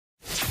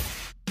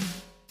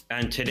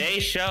On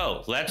today's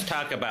show, let's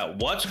talk about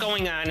what's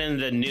going on in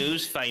the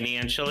news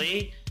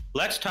financially.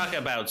 Let's talk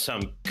about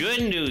some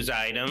good news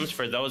items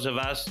for those of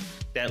us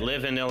that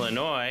live in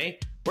Illinois.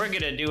 We're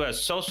going to do a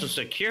Social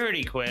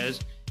Security quiz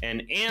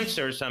and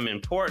answer some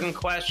important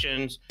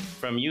questions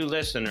from you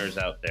listeners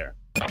out there.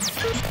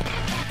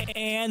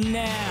 And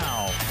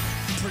now,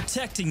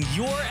 protecting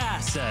your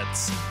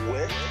assets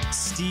with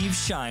Steve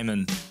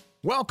Shyman.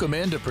 Welcome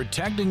into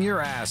Protecting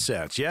Your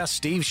Assets. Yes,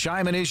 Steve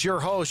Shyman is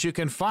your host. You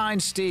can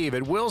find Steve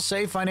at Will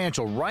Save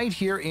Financial right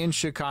here in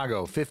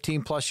Chicago.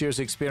 15 plus years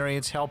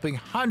experience helping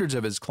hundreds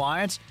of his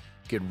clients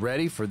get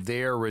ready for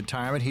their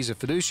retirement. He's a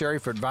fiduciary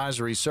for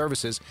advisory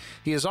services.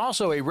 He is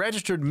also a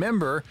registered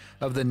member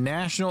of the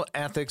National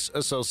Ethics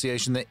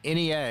Association, the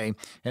NEA,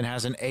 and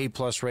has an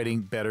A-plus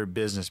rating, Better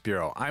Business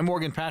Bureau. I'm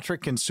Morgan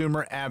Patrick,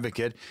 consumer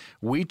advocate.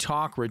 We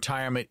talk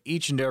retirement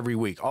each and every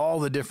week, all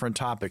the different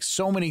topics.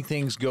 So many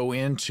things go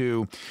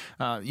into,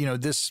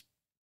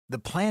 the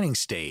planning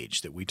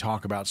stage that we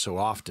talk about so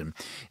often.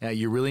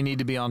 You really need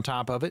to be on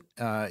top of it.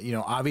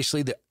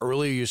 Obviously, the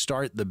earlier you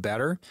start, the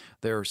better.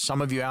 There are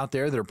some of you out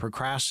there that are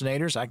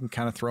procrastinators. I can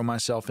kind of throw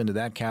myself into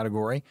that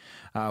category.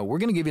 We're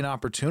going to give you an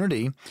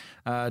opportunity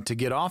to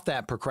get off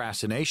that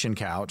procrastination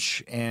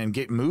couch and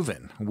get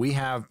moving. We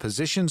have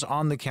positions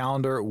on the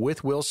calendar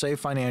with Will Save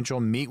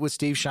Financial. Meet with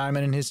Steve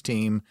Shyman and his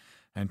team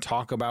and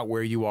talk about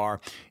where you are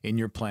in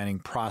your planning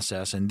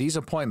process. And these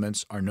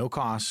appointments are no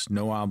cost,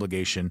 no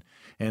obligation,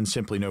 and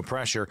simply no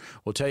pressure.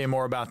 We'll tell you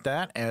more about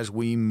that as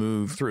we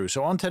move through.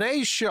 So on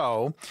today's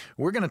show,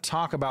 we're going to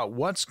talk about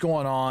what's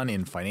going on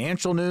in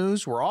financial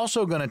news. We're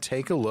also going to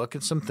take a look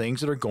at some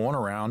things that are going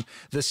around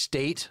the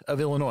state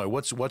of Illinois.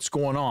 What's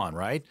going on,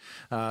 right?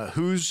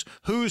 Who's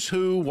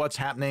who, what's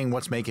happening,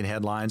 what's making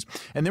headlines.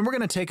 And then we're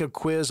going to take a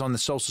quiz on the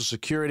Social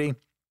Security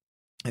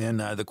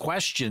and the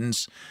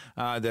questions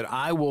that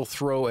I will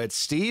throw at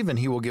Steve, and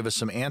he will give us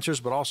some answers,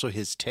 but also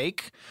his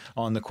take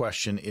on the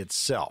question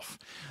itself.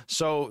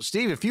 So,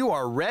 Steve, if you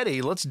are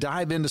ready, let's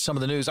dive into some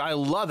of the news. I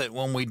love it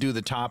when we do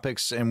the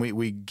topics and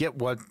we get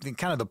what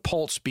kind of the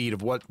pulse speed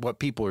of what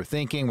people are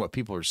thinking, what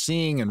people are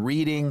seeing and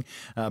reading.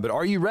 But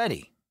are you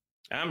ready?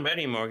 I'm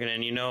ready, Morgan,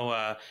 and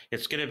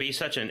it's going to be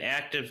such an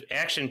active,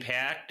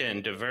 action-packed,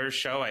 and diverse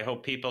show. I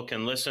hope people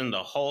can listen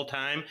the whole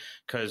time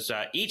because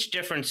each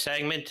different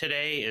segment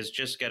today is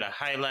just going to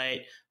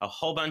highlight a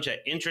whole bunch of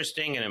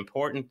interesting and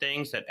important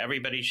things that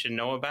everybody should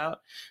know about.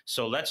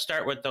 So let's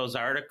start with those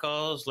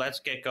articles. Let's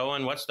get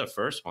going. What's the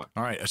first one?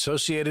 All right,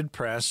 Associated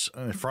Press,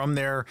 from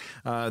their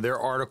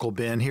article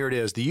bin, here it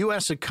is. The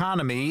U.S.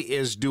 economy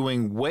is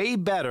doing way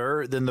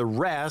better than the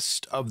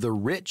rest of the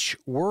rich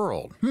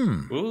world.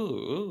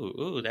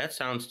 Ooh, that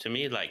sounds to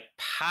me like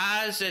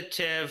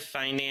positive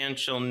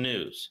financial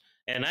news.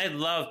 And I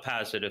love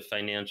positive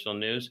financial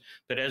news.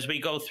 But as we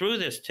go through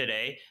this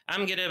today,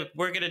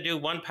 we're gonna do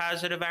one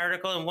positive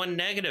article and one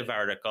negative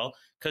article,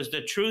 because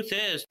the truth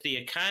is the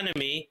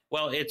economy,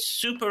 well, it's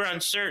super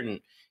uncertain.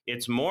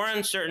 It's more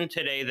uncertain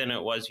today than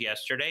it was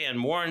yesterday, and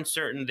more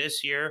uncertain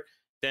this year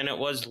than it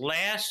was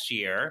last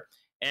year.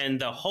 And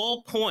the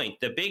whole point,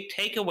 the big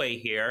takeaway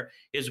here,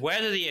 is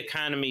whether the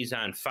economy's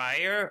on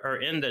fire or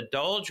in the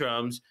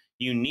doldrums,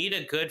 you need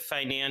a good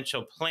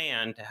financial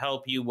plan to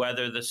help you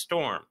weather the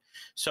storm.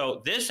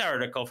 So this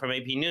article from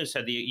AP News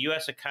said the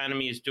U.S.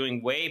 economy is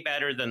doing way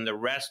better than the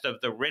rest of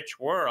the rich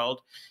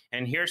world.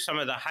 And here's some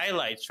of the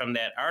highlights from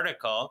that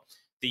article.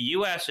 The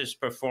U.S. is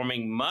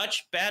performing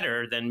much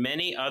better than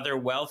many other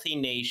wealthy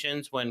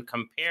nations when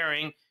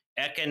comparing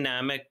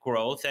economic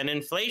growth and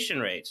inflation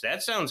rates.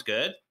 That sounds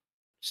good.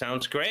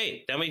 Sounds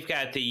great. Then we've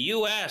got the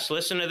U.S.,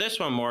 listen to this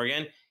one,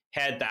 Morgan,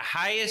 had the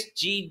highest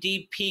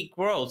GDP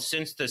growth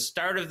since the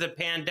start of the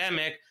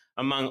pandemic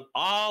among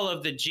all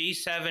of the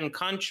G7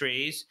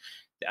 countries.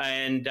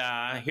 And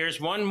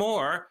here's one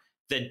more.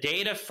 The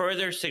data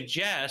further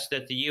suggests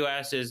that the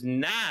U.S. is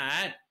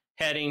not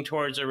heading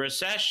towards a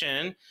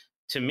recession.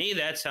 To me,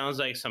 that sounds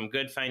like some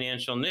good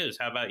financial news.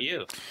 How about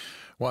you?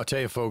 Well, I'll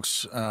tell you,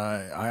 folks,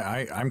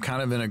 I'm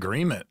kind of in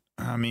agreement.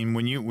 I mean,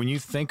 when you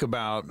think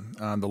about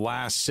the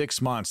last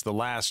 6 months, the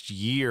last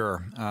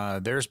year,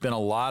 there's been a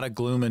lot of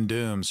gloom and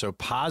doom. So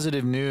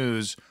positive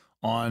news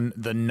on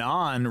the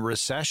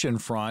non-recession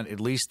front, at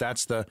least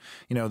that's the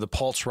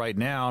pulse right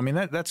now. I mean,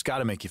 that's got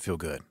to make you feel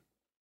good.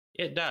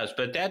 It does,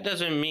 but that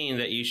doesn't mean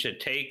that you should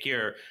take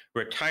your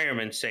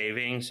retirement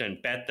savings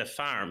and bet the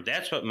farm.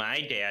 That's what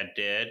my dad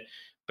did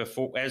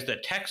before, as the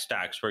tech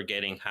stocks were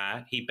getting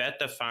hot. He bet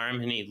the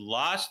farm and he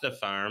lost the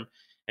farm,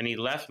 and he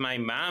left my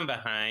mom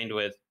behind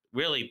with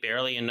really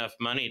barely enough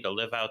money to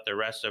live out the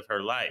rest of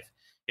her life.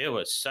 It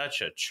was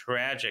such a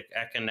tragic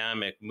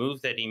economic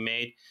move that he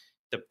made.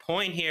 The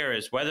point here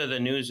is whether the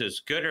news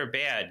is good or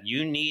bad,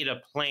 you need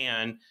a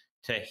plan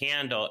to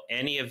handle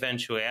any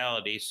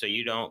eventuality so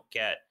you don't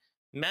get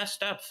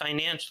messed up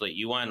financially.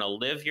 You want to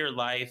live your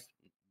life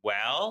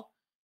well.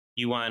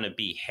 You want to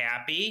be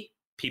happy.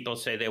 People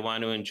say they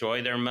want to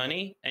enjoy their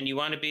money, and you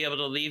want to be able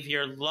to leave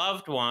your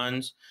loved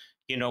ones,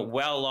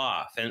 well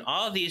off. And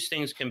all of these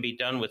things can be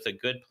done with a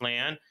good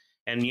plan.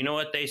 And you know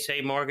what they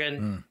say,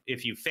 Morgan?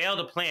 If you fail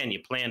to plan,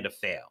 you plan to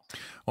fail.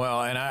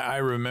 Well, and I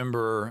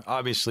remember,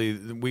 obviously,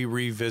 we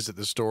revisit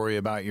the story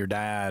about your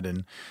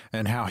dad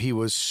and how he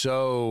was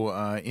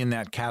so in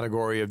that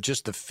category of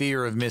just the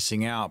fear of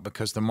missing out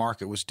because the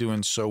market was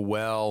doing so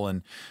well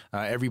and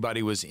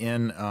everybody was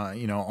in,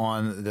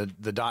 on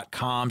the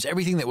 .coms,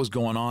 everything that was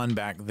going on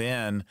back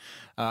then.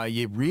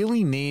 You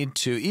really need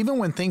to, even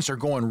when things are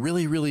going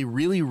really, really,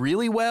 really,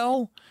 really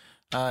well,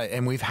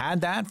 and we've had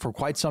that for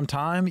quite some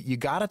time, you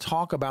got to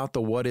talk about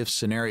the what if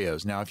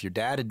scenarios. Now, if your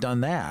dad had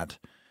done that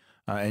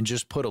and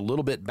just put a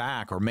little bit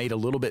back or made a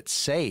little bit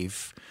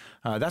safe,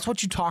 that's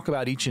what you talk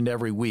about each and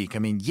every week. I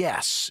mean,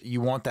 yes, you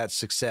want that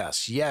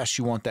success. Yes,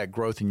 you want that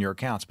growth in your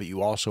accounts, but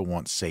you also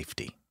want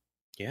safety.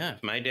 Yeah,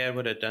 if my dad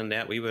would have done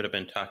that, we would have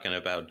been talking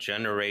about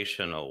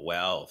generational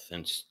wealth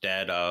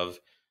instead of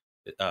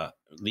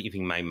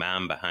leaving my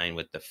mom behind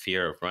with the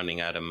fear of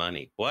running out of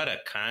money. What a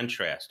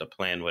contrast a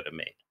plan would have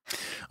made.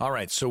 All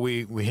right, so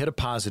we hit a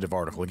positive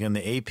article. Again,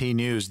 the AP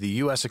News, the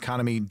U.S.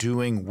 economy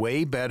doing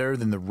way better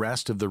than the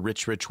rest of the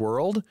rich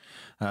world.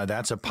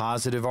 That's a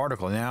positive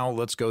article. Now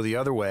let's go the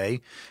other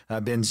way.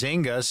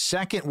 Benzinga,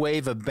 second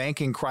wave of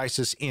banking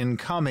crisis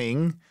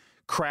incoming.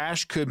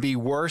 Crash could be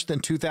worse than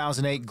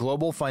 2008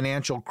 global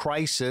financial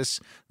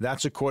crisis.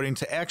 That's according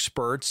to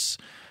experts.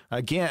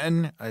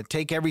 Again,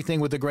 take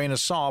everything with a grain of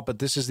salt, but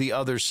this is the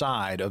other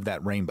side of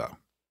that rainbow.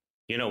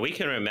 You know, we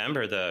can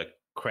remember the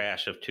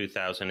crash of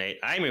 2008.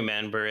 I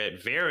remember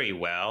it very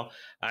well.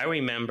 I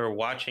remember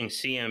watching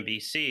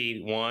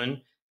CNBC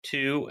 1,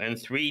 2, and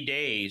 3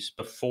 days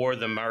before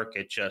the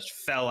market just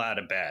fell out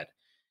of bed.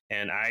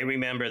 And I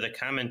remember the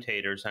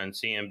commentators on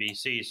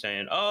CNBC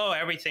saying, oh,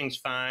 everything's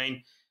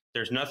fine.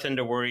 There's nothing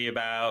to worry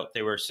about.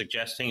 They were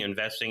suggesting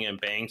investing in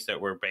banks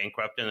that were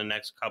bankrupt in the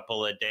next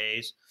couple of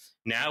days.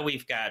 Now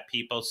we've got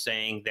people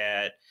saying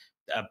that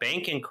a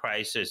banking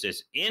crisis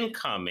is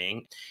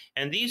incoming.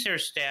 And these are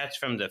stats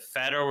from the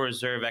Federal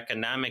Reserve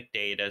economic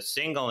data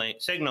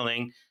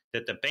signaling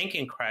that the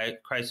banking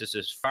crisis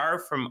is far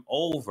from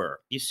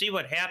over. You see,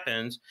 what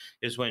happens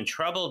is when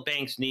troubled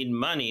banks need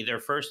money, their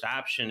first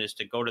option is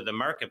to go to the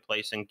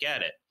marketplace and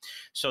get it.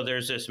 So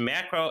there's this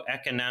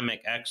macroeconomic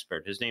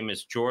expert, his name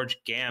is George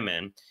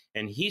Gammon,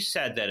 and he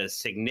said that a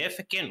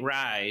significant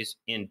rise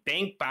in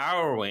bank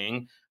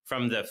borrowing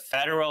from the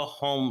Federal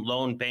Home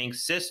Loan Bank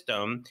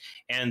system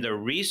and the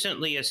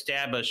recently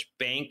established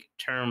Bank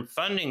Term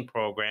Funding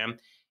Program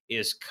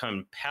is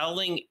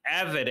compelling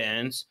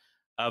evidence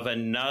of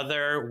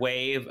another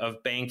wave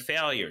of bank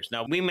failures.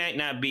 Now, we might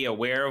not be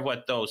aware of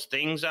what those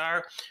things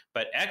are,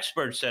 but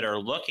experts that are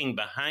looking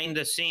behind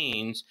the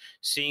scenes,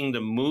 seeing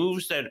the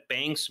moves that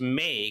banks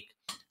make,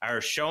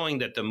 are showing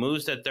that the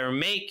moves that they're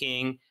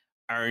making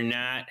are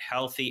not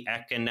healthy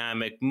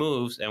economic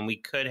moves, and we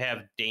could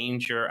have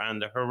danger on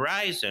the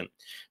horizon.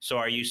 So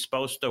are you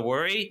supposed to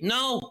worry?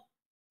 No,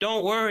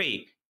 don't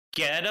worry.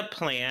 Get a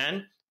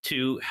plan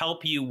to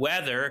help you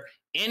weather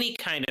any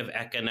kind of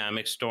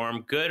economic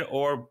storm, good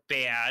or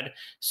bad,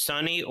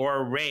 sunny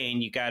or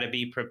rain. You got to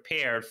be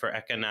prepared for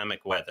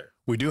economic weather.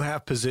 We do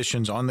have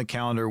positions on the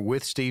calendar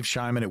with Steve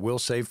Shyman at Will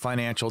Save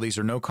Financial. These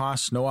are no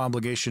cost, no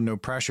obligation, no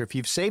pressure. If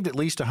you've saved at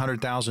least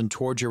 $100,000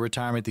 towards your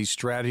retirement, these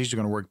strategies are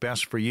going to work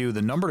best for you.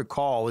 The number to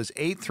call is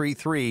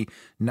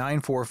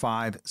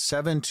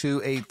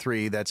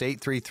 833-945-7283. That's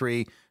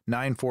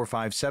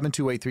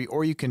 833-945-7283.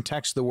 Or you can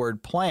text the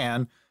word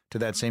PLAN to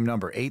that same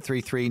number,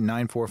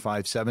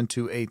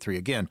 833-945-7283.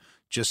 Again,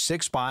 just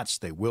 6 spots.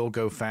 They will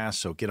go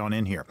fast, so get on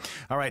in here.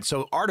 All right,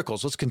 so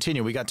articles. Let's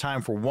continue. We got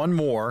time for one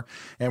more,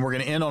 and we're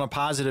going to end on a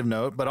positive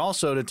note, but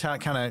also to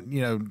kind of,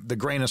 the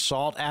grain of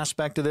salt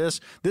aspect of this.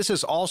 This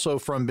is also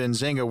from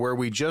Benzinga, where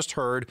we just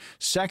heard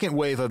second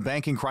wave of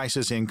banking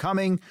crisis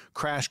incoming.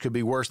 Crash could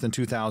be worse than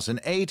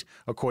 2008,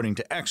 according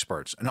to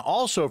experts. And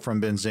also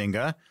from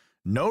Benzinga,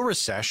 no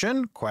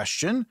recession?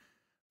 Question.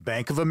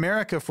 Bank of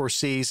America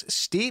foresees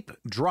steep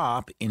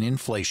drop in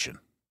inflation.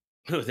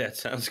 Oh, that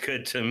sounds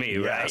good to me,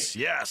 right?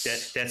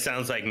 Yes. That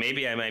sounds like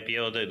maybe I might be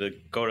able to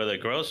go to the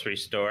grocery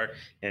store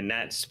and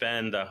not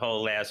spend the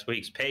whole last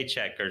week's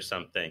paycheck or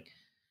something.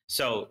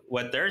 So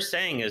what they're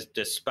saying is,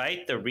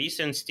 despite the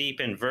recent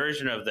steep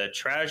inversion of the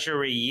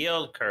Treasury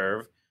yield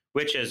curve,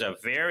 which is a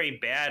very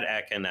bad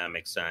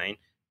economic sign,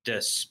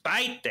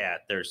 despite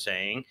that, they're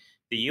saying,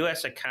 the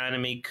U.S.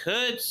 economy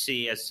could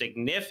see a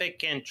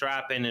significant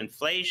drop in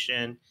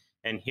inflation,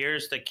 and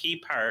here's the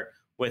key part,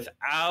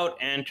 without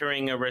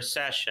entering a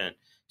recession.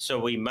 So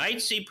we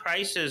might see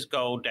prices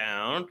go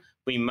down.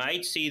 We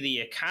might see the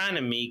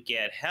economy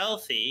get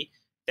healthy.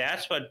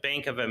 That's what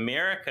Bank of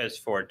America is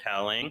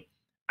foretelling.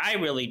 I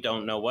really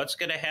don't know what's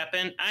going to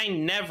happen. I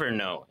never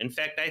know. In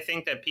fact, I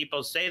think that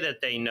people say that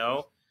they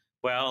know.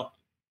 Well,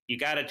 you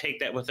got to take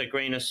that with a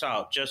grain of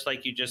salt, just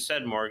like you just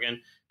said,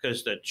 Morgan,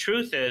 because the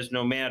truth is,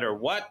 no matter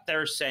what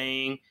they're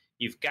saying,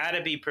 you've got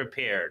to be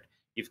prepared.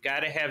 You've got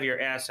to have your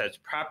assets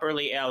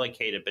properly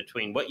allocated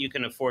between what you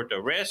can afford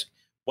to risk,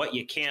 what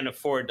you can't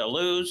afford to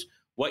lose,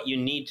 what you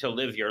need to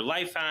live your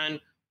life on,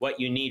 what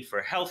you need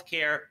for health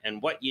care,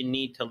 and what you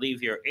need to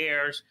leave your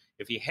heirs.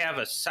 If you have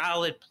a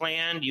solid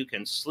plan, you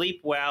can sleep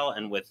well.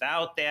 And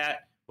without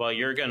that, well,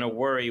 you're going to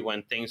worry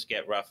when things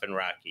get rough and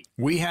rocky.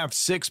 We have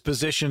 6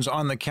 positions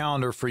on the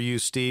calendar for you,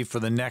 Steve, for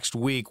the next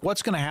week.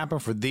 What's going to happen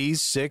for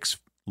these 6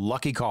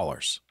 lucky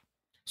callers?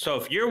 So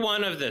if you're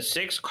one of the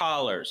 6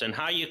 callers, and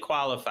how you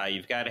qualify,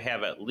 you've got to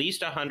have at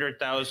least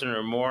 $100,000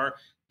 or more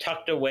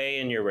tucked away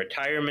in your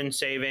retirement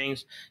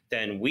savings,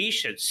 then we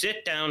should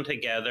sit down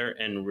together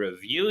and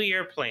review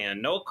your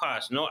plan. No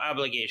cost, no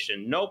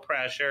obligation, no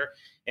pressure,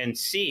 and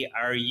see,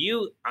 are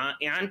you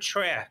on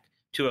track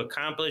to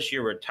accomplish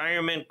your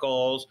retirement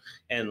goals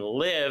and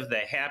live the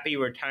happy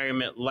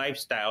retirement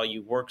lifestyle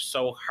you worked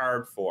so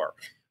hard for?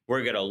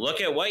 We're going to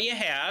look at what you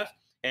have,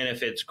 and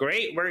if it's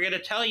great, we're going to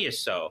tell you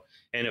so.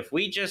 And if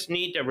we just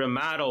need to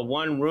remodel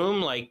one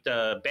room like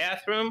the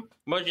bathroom,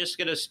 we're just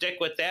going to stick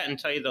with that and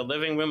tell you the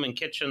living room and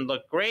kitchen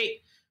look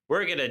great.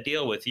 We're going to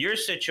deal with your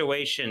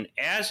situation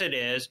as it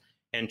is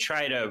and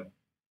try to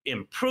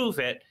improve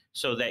it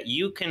so that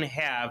you can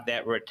have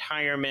that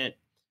retirement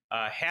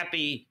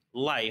happy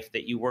life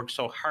that you worked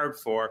so hard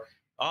for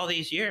all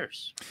these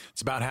years.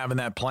 It's about having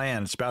that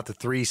plan. It's about the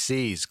 3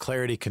 C's: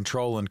 clarity,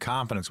 control, and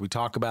confidence. We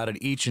talk about it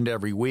each and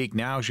every week.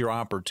 Now's your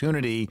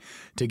opportunity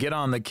to get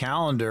on the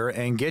calendar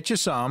and get you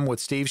some with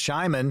Steve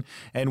Shyman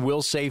and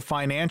Will Save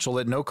Financial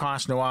at no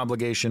cost, no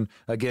obligation.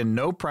 Again,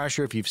 no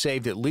pressure. If you've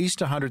saved at least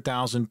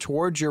 $100,000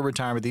 towards your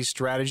retirement, these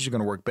strategies are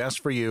going to work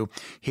best for you.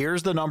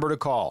 Here's the number to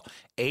call: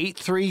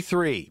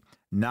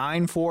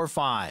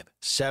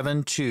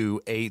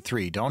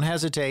 833-945-7283. Don't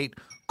hesitate.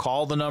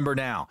 Call the number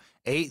now,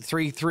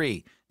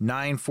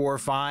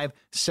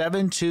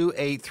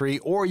 833-945-7283,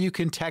 or you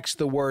can text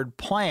the word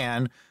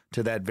PLAN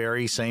to that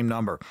very same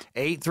number,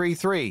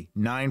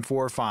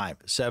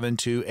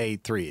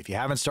 833-945-7283. If you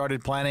haven't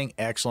started planning,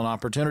 excellent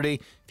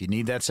opportunity. If you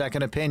need that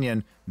second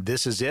opinion,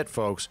 this is it,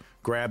 folks.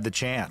 Grab the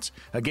chance.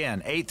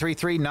 Again,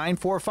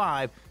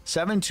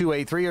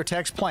 833-945-7283 or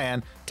text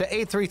PLAN to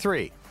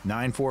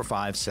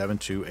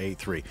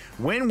 833-945-7283.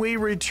 When we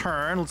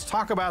return, let's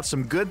talk about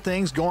some good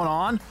things going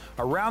on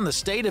around the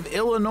state of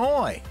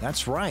Illinois.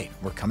 That's right.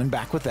 We're coming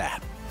back with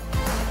that.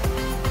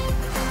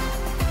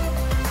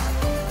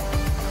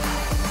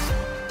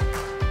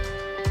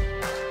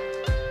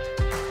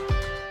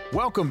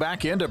 Welcome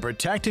back into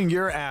Protecting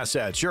Your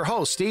Assets. Your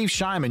host, Steve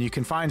Shyman. You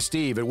can find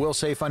Steve at Will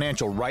Save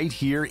Financial right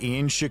here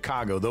in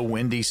Chicago, the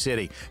Windy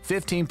City.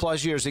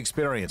 15-plus years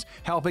experience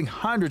helping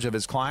hundreds of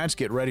his clients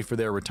get ready for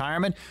their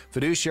retirement.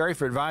 Fiduciary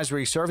for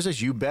advisory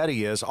services, you bet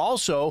he is.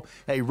 Also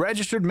a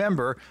registered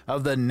member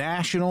of the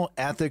National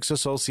Ethics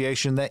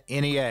Association, the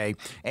NEA,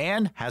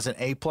 and has an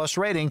A-plus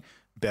rating,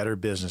 Better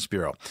Business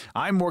Bureau.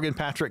 I'm Morgan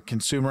Patrick,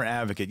 consumer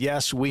advocate.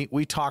 Yes, we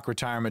talk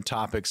retirement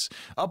topics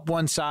up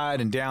one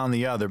side and down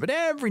the other, but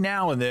every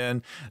now and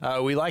then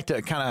we like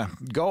to kind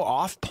of go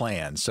off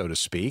plan, so to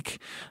speak.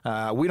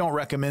 We don't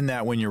recommend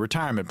that when you're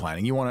retirement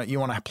planning. You want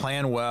to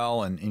plan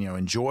well and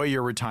enjoy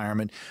your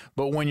retirement.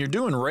 But when you're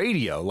doing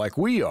radio like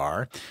we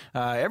are,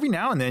 every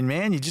now and then,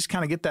 man, you just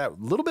kind of get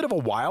that little bit of a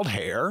wild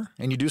hair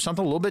and you do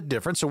something a little bit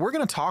different. So we're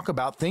going to talk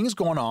about things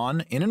going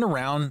on in and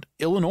around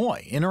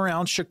Illinois, in and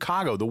around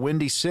Chicago, the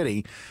Windy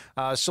City.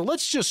 So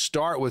let's just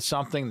start with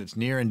something that's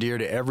near and dear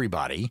to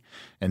everybody,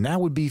 and that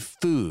would be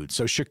food.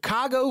 So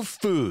Chicago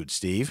food,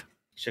 Steve.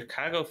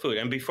 Chicago food.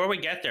 And before we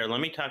get there,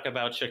 let me talk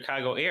about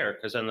Chicago air,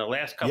 because on the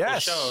last couple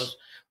of shows,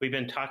 we've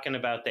been talking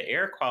about the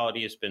air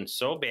quality has been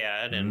so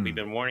bad, and we've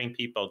been warning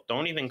people,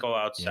 don't even go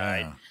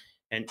outside.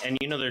 Yeah. And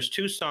there's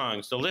 2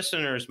 songs. The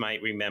listeners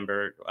might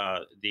remember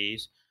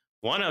these.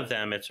 One of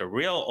them, it's a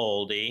real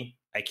oldie.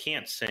 I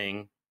can't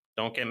sing.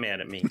 Don't get mad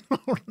at me.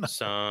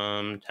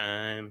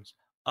 Sometimes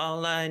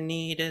all I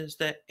need is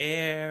the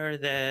air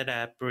that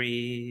I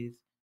breathe.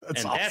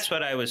 That's awesome. That's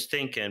what I was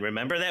thinking.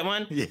 Remember that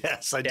one?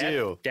 Yes, I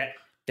do.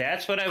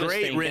 That's what I was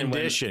thinking.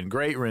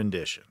 Great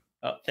rendition.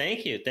 Oh,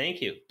 thank you.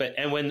 But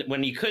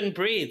when you couldn't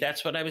breathe,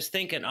 that's what I was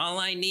thinking. All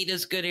I need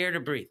is good air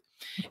to breathe.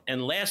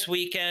 And last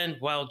weekend,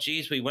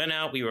 we went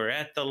out. We were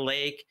at the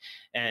lake,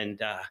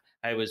 and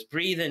I was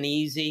breathing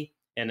easy,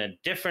 and a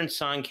different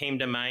song came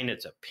to mind.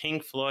 It's a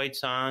Pink Floyd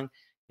song.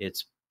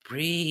 It's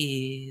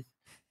breathe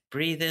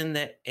in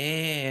the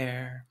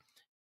air.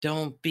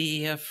 Don't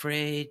be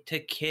afraid to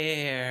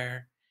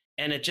care.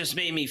 And it just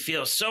made me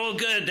feel so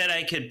good that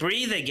I could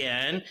breathe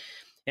again.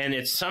 And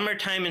it's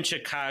summertime in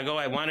Chicago.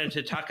 I wanted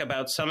to talk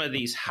about some of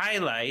these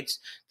highlights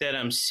that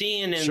I'm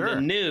seeing in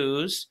the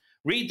news.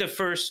 Read the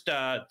first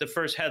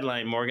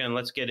headline, Morgan.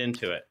 Let's get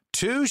into it.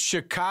 2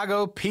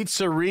 Chicago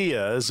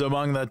pizzerias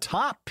among the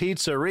top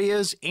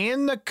pizzerias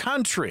in the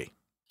country.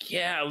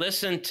 Yeah,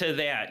 listen to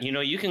that.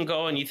 You can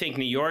go and you think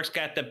New York's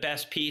got the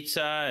best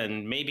pizza,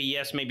 and maybe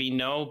yes, maybe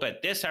no.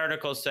 But this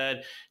article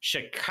said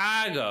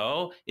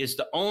Chicago is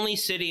the only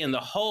city in the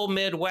whole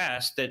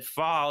Midwest that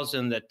falls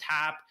in the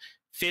top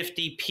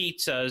 50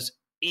 pizzas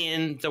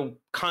in the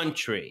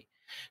country.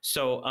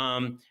 So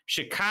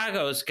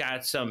Chicago's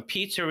got some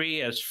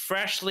pizzerias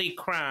freshly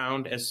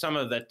crowned as some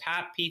of the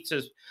top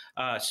pizza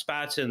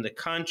spots in the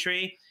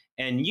country.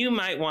 And you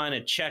might want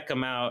to check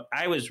them out.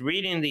 I was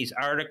reading these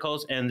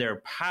articles, and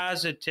they're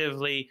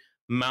positively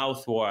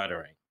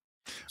mouth-watering.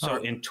 So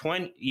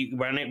right. you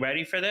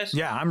ready for this?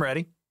 Yeah, I'm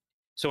ready.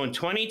 So in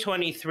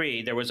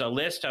 2023, there was a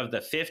list of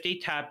the 50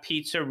 top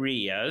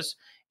pizzerias,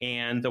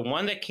 and the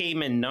one that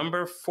came in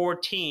number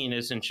 14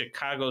 is in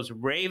Chicago's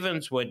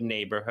Ravenswood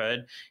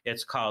neighborhood.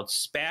 It's called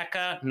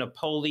Spacca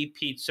Napoli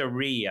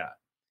Pizzeria.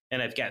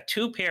 And I've got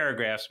 2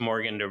 paragraphs,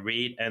 Morgan, to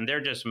read, and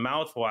they're just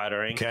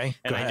mouth-watering. Okay,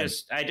 and go ahead.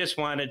 I just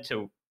wanted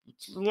to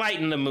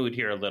lighten the mood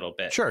here a little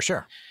bit.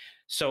 Sure.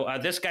 So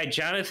this guy,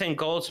 Jonathan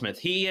Goldsmith,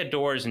 he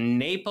adores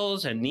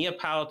Naples and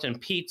Neapolitan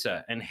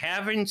pizza. And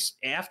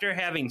after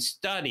having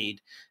studied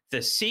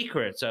the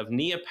secrets of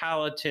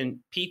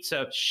Neapolitan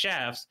pizza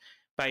chefs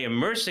by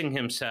immersing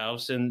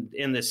himself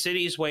in the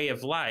city's way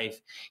of life,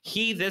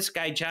 this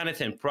guy,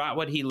 Jonathan, brought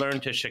what he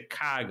learned to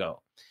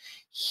Chicago.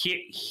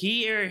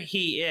 Here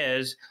he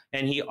is,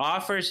 and he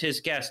offers his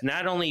guests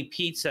not only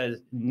pizza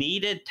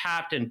kneaded,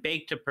 topped, and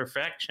baked to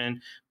perfection,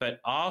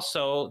 but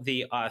also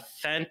the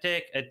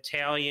authentic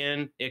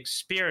Italian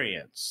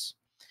experience.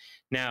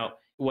 Now,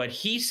 what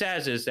he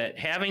says is that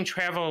having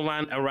traveled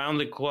around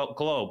the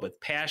globe with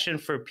passion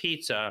for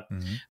pizza,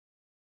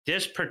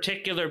 this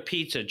particular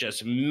pizza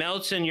just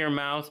melts in your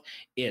mouth.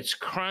 It's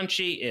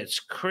crunchy, it's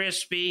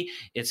crispy,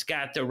 it's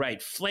got the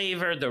right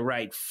flavor, the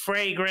right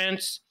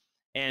fragrance.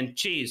 And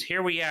geez,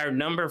 here we are,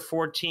 number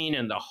 14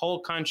 in the whole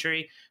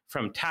country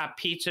from top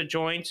pizza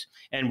joints.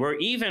 And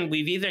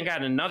we've even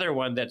got another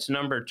one that's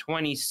number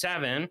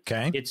 27.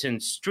 Okay. It's in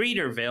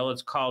Streeterville.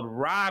 It's called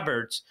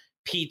Robert's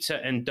Pizza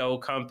and Dough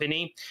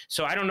Company.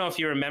 So I don't know if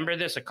you remember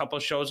this. A couple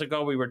of shows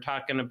ago, we were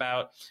talking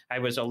about I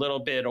was a little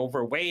bit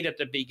overweight at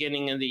the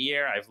beginning of the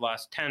year. I've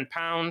lost 10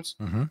 pounds.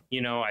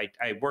 You know, I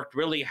worked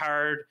really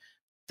hard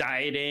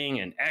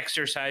dieting and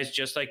exercise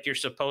just like you're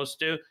supposed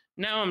to.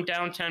 Now I'm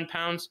down 10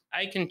 pounds.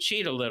 I can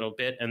cheat a little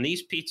bit, and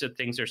these pizza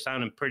things are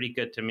sounding pretty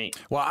good to me.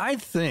 Well, I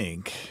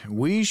think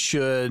we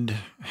should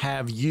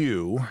have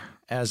you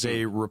as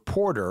a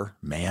reporter,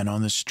 man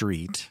on the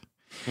street,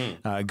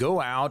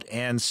 go out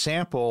and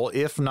sample,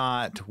 if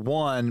not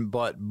one,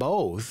 but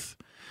both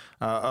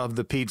of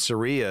the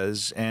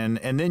pizzerias,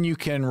 and then you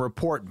can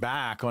report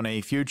back on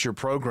a future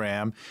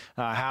program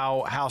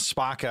how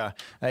Spacca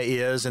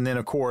is, and then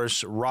of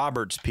course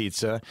Robert's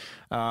Pizza.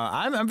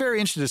 I'm very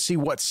interested to see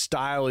what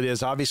style it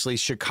is. Obviously,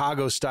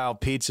 Chicago style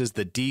pizza is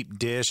the deep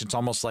dish. It's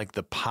almost like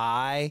the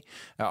pie.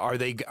 Are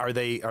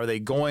they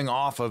going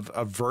off of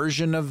a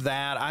version of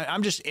that?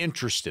 I'm just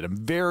interested. I'm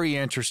very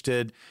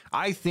interested.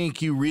 I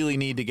think you really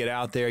need to get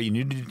out there. You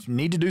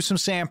need to do some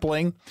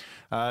sampling.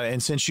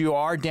 And since you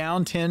are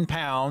down 10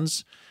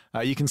 pounds,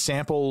 you can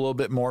sample a little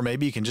bit more.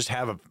 Maybe you can just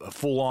have a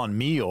full-on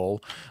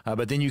meal,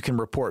 but then you can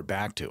report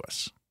back to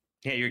us.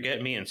 Yeah, you're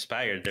getting me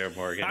inspired there,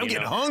 Morgan. I'm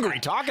getting hungry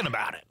talking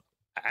about it.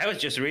 I was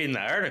just reading the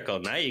article.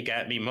 Now you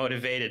got me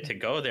motivated to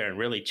go there and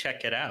really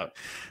check it out.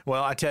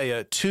 Well, I tell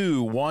you,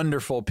 2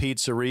 wonderful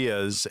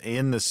pizzerias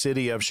in the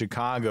city of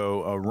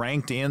Chicago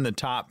ranked in the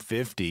top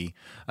 50.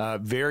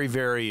 Very,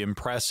 very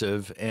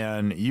impressive.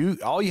 And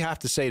all you have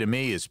to say to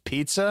me is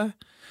pizza,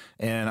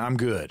 and I'm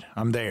good.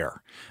 I'm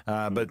there.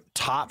 But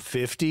top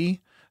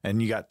 50, and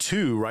you got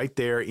 2 right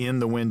there in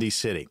the Windy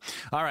City.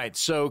 All right,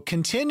 so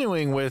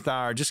continuing with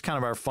our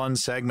fun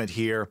segment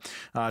here,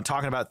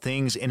 talking about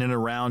things in and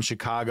around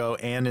Chicago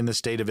and in the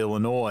state of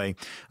Illinois.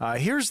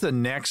 Here's the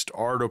next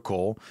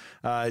article.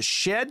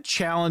 Shed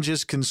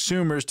challenges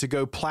consumers to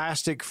go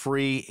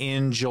plastic-free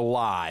in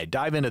July.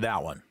 Dive into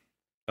that one.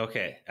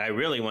 Okay, I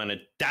really want to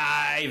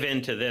dive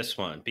into this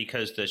one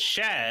because the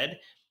Shed,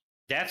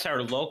 that's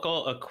our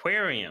local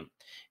aquarium.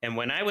 And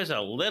when I was a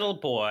little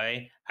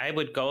boy, I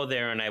would go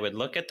there and I would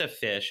look at the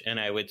fish and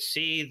I would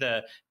see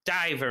the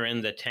diver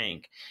in the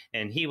tank.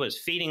 And he was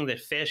feeding the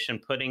fish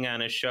and putting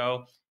on a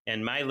show.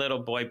 And my little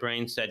boy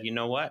brain said, you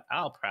know what?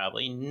 I'll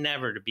probably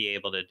never be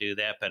able to do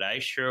that, but I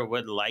sure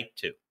would like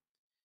to.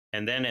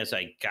 And then as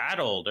I got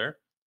older,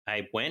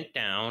 I went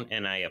down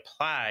and I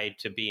applied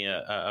to be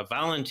a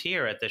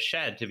volunteer at the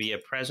Shed to be a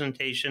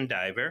presentation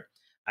diver.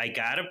 I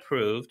got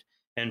approved.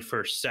 And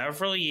for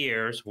several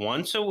years,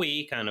 once a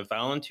week on a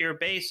volunteer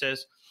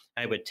basis,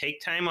 I would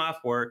take time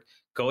off work,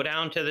 go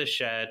down to the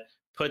Shed,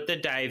 put the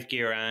dive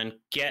gear on,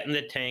 get in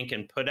the tank,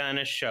 and put on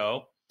a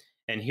show.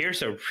 And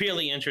here's a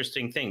really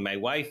interesting thing. My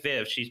wife,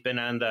 Viv, she's been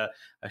on a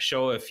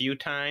show a few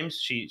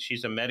times.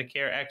 She's a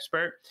Medicare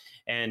expert.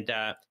 And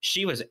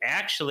she was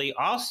actually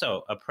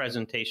also a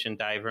presentation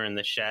diver in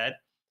the Shed.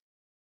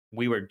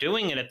 We were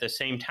doing it at the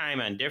same time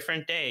on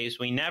different days.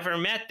 We never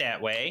met that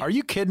way. Are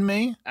you kidding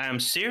me? I'm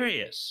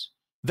serious.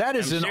 That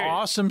is an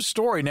awesome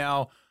story.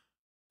 Now,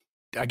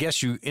 I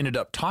guess you ended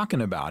up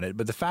talking about it,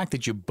 but the fact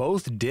that you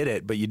both did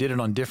it, but you did it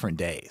on different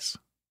days.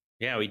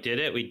 Yeah, we did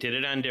it. We did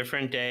it on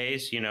different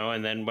days,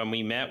 and then when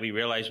we met, we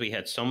realized we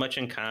had so much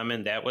in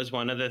common. That was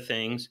one of the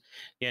things.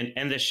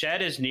 And the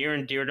Shed is near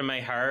and dear to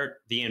my heart.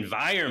 The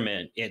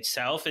environment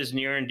itself is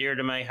near and dear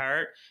to my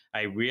heart.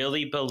 I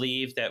really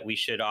believe that we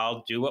should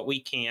all do what we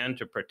can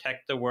to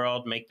protect the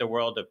world, make the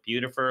world a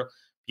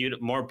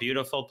more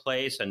beautiful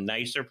place, a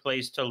nicer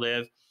place to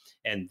live.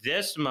 And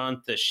this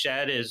month, the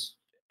Shed is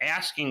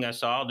asking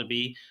us all to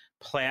be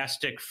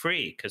plastic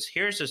free. Because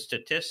here's a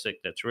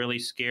statistic that's really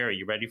scary.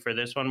 You ready for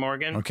this one,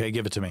 Morgan? Okay,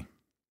 give it to me.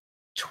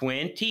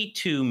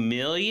 22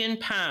 million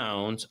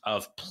pounds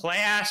of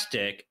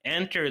plastic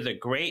enter the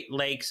Great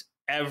Lakes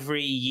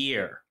every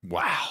year.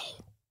 Wow.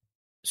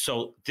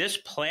 So this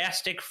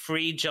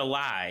plastic-free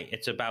July,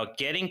 it's about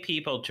getting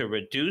people to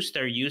reduce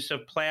their use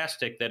of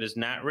plastic that is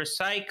not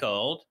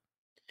recycled.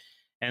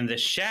 And the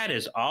Shed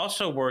is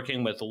also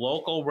working with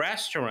local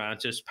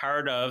restaurants as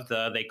part of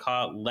they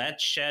call it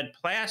Let's Shed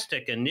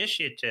Plastic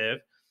initiative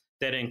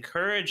that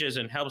encourages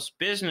and helps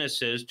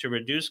businesses to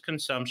reduce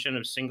consumption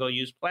of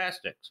single-use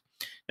plastics.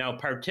 Now,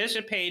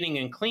 participating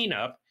in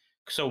cleanup,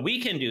 so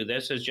we can do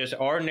this as just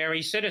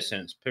ordinary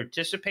citizens,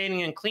 participating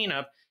in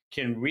cleanup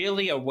can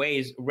really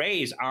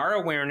raise our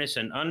awareness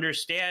and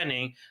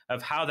understanding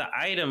of how the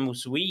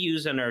items we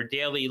use in our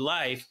daily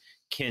life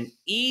can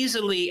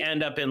easily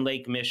end up in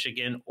Lake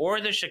Michigan or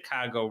the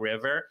Chicago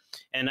River.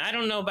 And I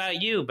don't know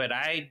about you, but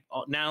I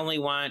not only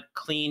want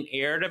clean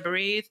air to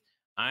breathe,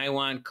 I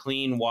want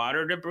clean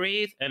water to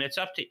breathe. And it's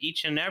up to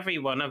each and every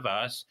one of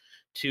us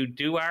to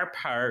do our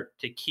part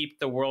to keep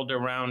the world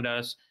around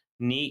us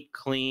neat,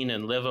 clean,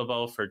 and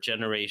livable for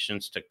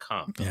generations to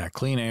come. Yeah,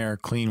 clean air,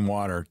 clean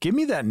water. Give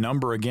me that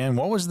number again.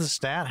 What was the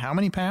stat? How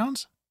many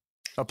pounds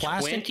of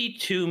plastic?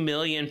 22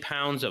 million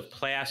pounds of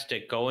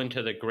plastic go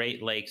into the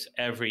Great Lakes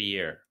every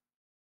year.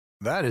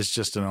 That is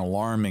just an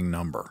alarming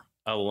number.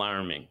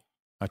 Alarming.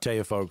 I tell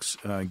you, folks,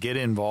 get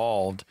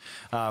involved.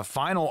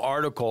 Final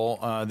article,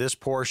 this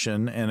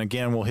portion, and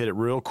again, we'll hit it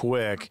real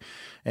quick,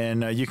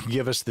 and you can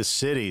give us the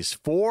cities.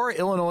 4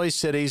 Illinois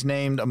cities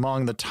named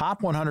among the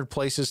top 100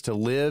 places to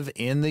live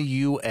in the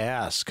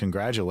U.S.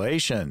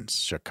 Congratulations,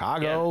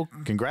 Chicago.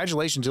 Yeah.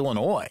 Congratulations,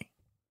 Illinois.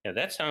 Yeah,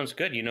 that sounds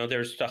good. You know,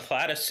 there's a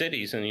lot of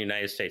cities in the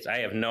United States. I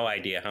have no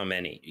idea how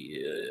many.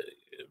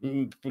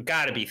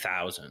 Got to be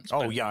thousands.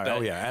 Oh,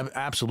 yeah,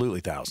 absolutely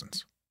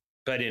thousands.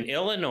 But in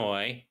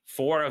Illinois,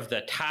 4 of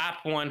the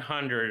top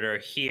 100 are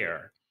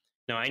here.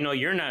 Now, I know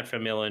you're not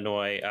from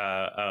Illinois,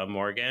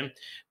 Morgan,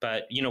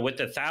 but, you know, with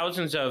the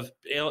thousands of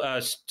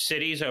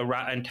cities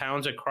and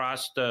towns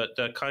across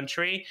the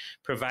country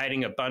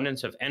providing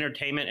abundance of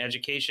entertainment,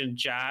 education,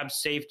 jobs,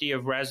 safety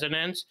of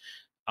residents,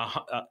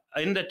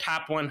 in the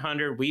top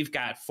 100, we've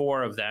got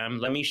 4 of them.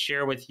 Let me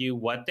share with you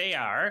what they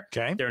are.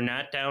 Okay. They're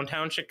not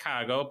downtown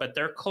Chicago, but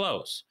they're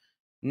close.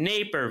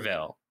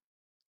 Naperville,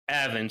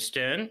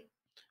 Evanston,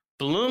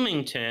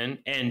 Bloomington,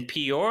 and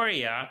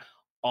Peoria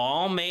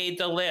all made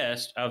the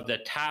list of the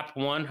top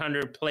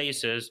 100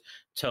 places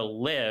to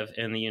live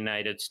in the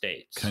United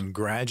States.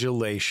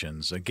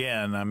 Congratulations.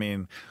 Again, I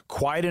mean,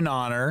 quite an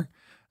honor.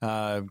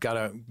 Got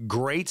a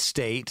great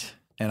state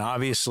and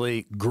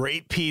obviously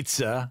great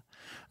pizza.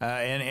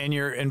 And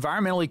you're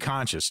environmentally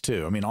conscious,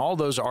 too. I mean, all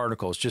those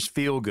articles, just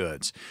feel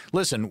goods.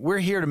 Listen, we're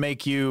here to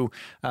make you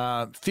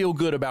feel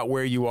good about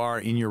where you are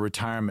in your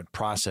retirement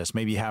process.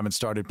 Maybe you haven't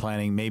started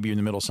planning. Maybe you're in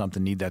the middle of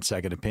something, need that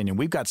second opinion.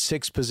 We've got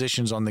 6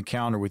 positions on the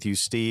calendar with you,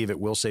 Steve, at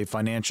Will Save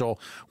Financial.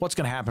 What's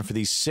going to happen for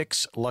these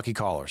 6 lucky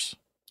callers?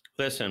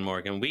 Listen,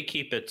 Morgan, we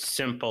keep it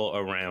simple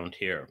around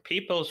here.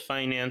 People's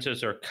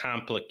finances are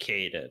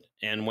complicated.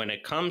 And when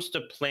it comes to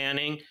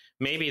planning,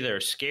 maybe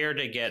they're scared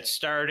to get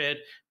started.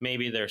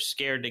 Maybe they're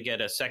scared to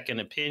get a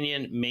second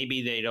opinion.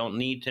 Maybe they don't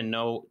need to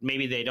know.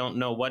 Maybe they don't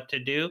know what to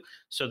do,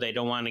 so they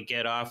don't want to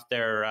get off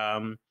their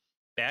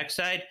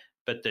backside.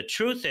 But the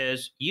truth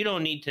is, you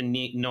don't need to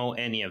know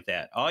any of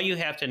that. All you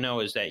have to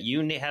know is that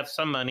you have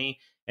some money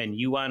and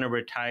you want to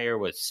retire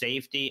with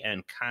safety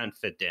and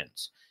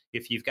confidence.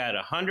 If you've got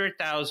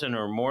 $100,000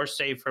 or more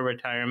saved for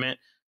retirement,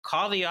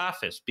 call the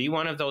office. Be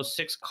one of those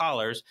 6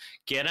 callers.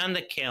 Get on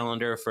the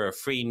calendar for a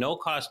free, no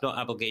cost, no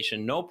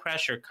obligation, no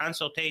pressure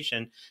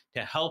consultation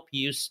to help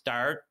you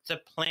start the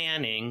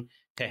planning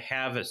to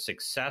have a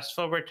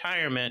successful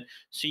retirement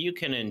so you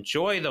can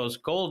enjoy those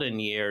golden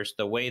years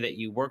the way that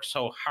you work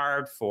so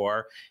hard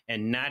for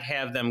and not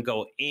have them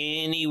go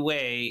any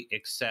way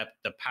except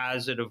the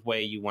positive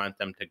way you want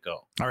them to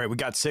go. All right, we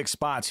got 6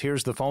 spots.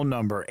 Here's the phone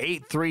number,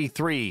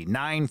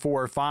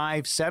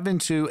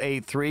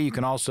 833-945-7283. You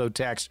can also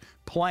text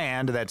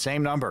PLAN to that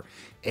same number,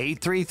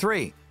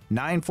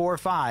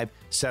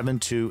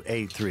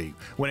 833-945-7283.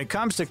 When it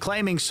comes to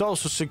claiming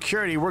Social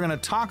Security, we're going to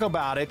talk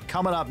about it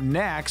coming up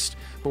next,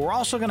 but we're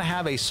also going to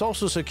have a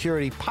Social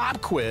Security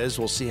pop quiz.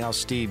 We'll see how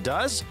Steve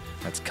does.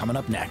 That's coming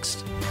up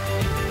next.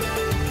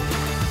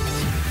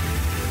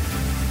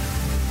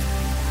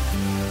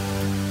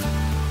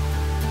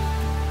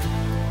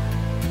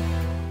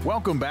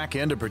 Welcome back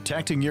into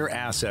Protecting Your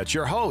Assets.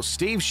 Your host,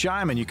 Steve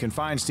Shyman. You can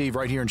find Steve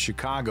right here in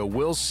Chicago.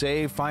 Will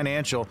Save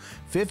Financial,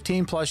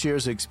 15-plus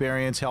years of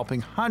experience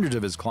helping hundreds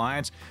of his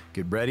clients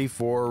Get ready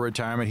for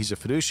retirement. He's a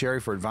fiduciary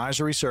for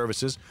advisory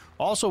services,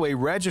 also a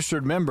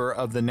registered member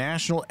of the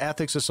National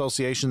Ethics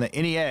Association, the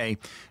NEA,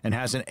 and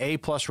has an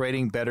A-plus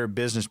rating, Better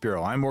Business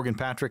Bureau. I'm Morgan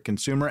Patrick,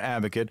 consumer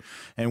advocate,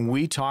 and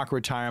we talk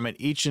retirement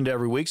each and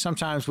every week.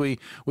 Sometimes we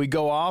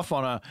go off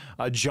on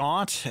a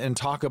jaunt and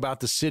talk about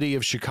the city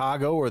of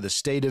Chicago or the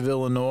state of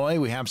Illinois.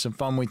 We have some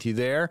fun with you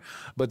there.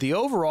 But the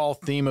overall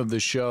theme of the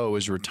show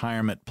is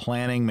retirement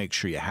planning. Make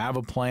sure you have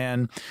a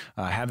plan,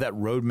 have that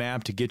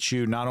roadmap to get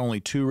you not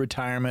only to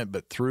retirement,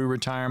 but through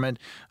retirement.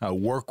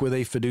 Work with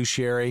a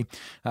fiduciary.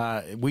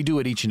 We do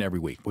it each and every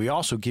week. We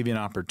also give you an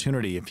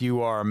opportunity if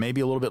you are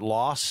maybe a little bit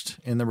lost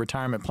in the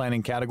retirement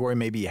planning category,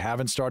 maybe you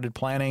haven't started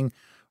planning,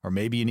 or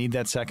maybe you need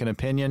that second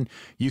opinion,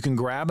 you can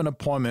grab an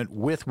appointment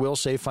with Will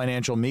Save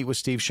Financial, meet with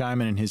Steve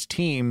Shyman and his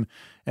team,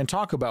 and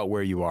talk about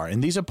where you are.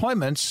 And these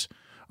appointments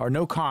are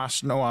no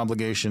cost, no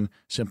obligation,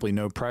 simply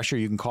no pressure.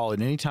 You can call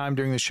at any time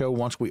during the show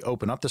once we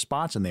open up the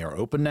spots, and they are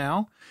open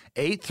now,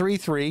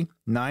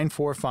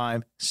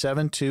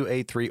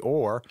 833-945-7283,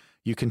 or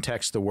you can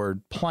text the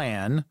word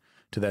PLAN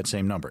to that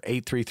same number,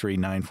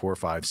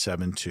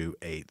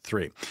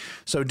 833-945-7283.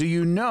 So do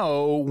you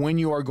know when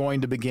you are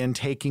going to begin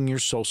taking your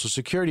Social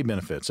Security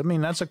benefits? I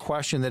mean, that's a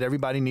question that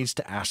everybody needs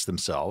to ask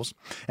themselves.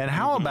 And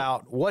how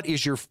about what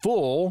is your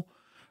full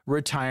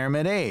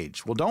retirement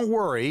age? Well, don't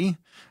worry.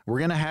 We're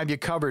going to have you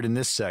covered in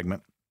this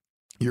segment.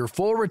 Your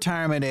full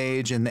retirement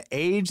age and the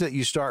age that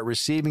you start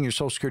receiving your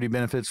Social Security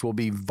benefits will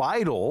be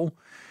vital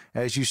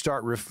as you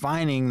start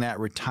refining that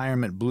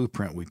retirement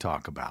blueprint we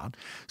talk about.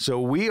 So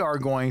we are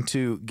going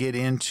to get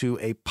into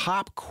a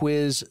pop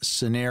quiz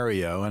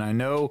scenario. And I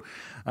know,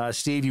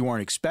 Steve, you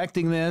weren't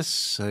expecting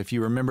this. If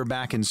you remember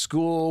back in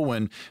school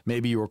when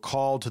maybe you were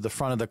called to the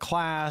front of the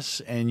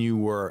class and you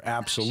were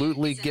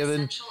absolutely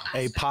given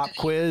a pop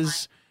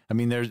quiz. I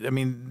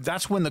mean,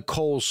 that's when the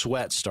cold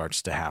sweat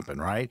starts to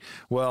happen, right?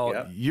 Well,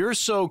 yep. You're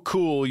so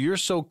cool, you're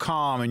so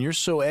calm, and you're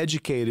so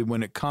educated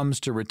when it comes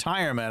to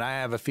retirement. I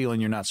have a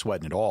feeling you're not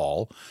sweating at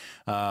all.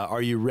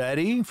 Are you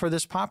ready for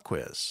this pop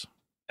quiz?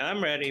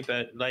 I'm ready,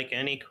 but like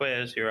any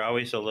quiz, you're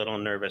always a little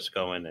nervous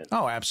going in.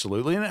 Oh,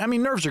 absolutely. And I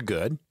mean, nerves are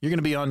good. You're going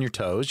to be on your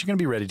toes. You're going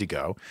to be ready to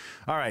go.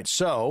 All right.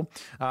 So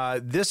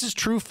this is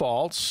true,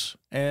 false.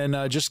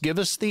 And just give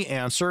us the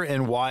answer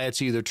and why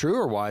it's either true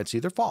or why it's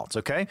either false.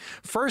 Okay.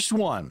 First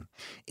one.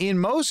 In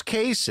most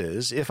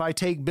cases, if I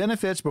take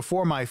benefits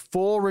before my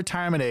full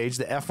retirement age,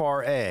 the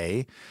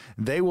FRA,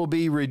 they will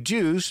be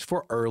reduced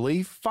for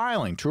early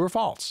filing. True or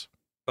false?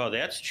 Well,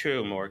 that's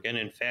true, Morgan.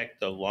 In fact,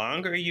 the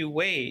longer you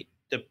wait,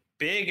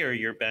 bigger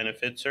your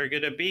benefits are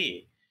going to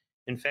be.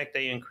 In fact,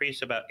 they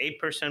increase about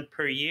 8%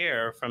 per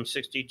year from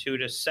 62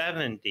 to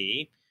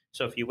 70.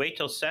 So if you wait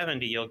till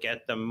 70, you'll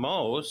get the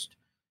most.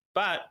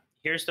 But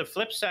here's the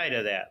flip side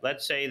of that.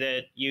 Let's say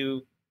that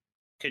you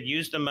could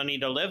use the money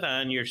to live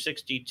on, you're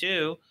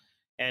 62,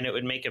 and it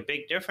would make a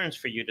big difference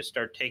for you to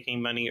start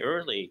taking money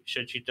early.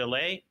 Should you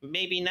delay?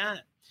 Maybe not,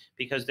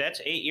 because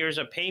that's 8 years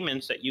of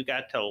payments that you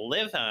got to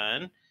live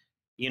on,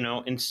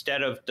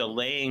 instead of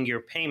delaying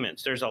your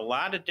payments. There's a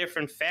lot of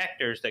different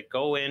factors that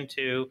go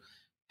into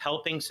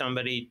helping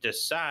somebody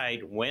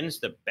decide when's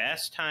the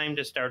best time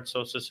to start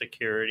Social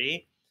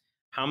Security,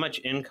 how much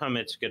income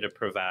it's going to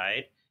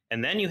provide,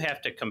 and then you have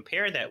to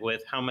compare that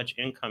with how much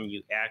income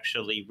you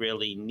actually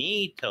really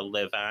need to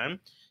live on,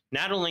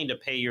 not only to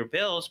pay your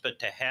bills, but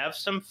to have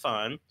some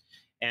fun.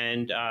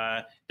 And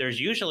there's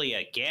usually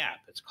a gap.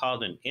 It's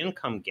called an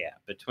income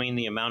gap between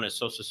the amount of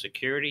Social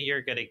Security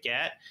you're going to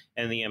get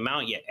and the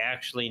amount you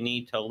actually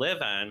need to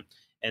live on.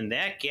 And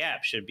that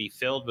gap should be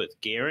filled with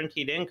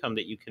guaranteed income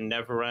that you can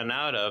never run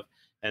out of.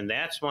 And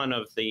that's one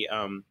of the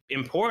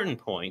important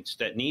points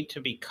that need to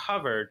be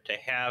covered to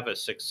have a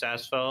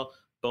successful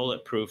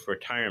bulletproof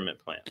retirement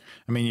plan.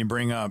 I mean, you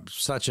bring up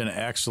such an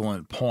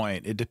excellent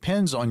point. It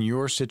depends on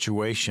your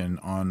situation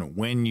on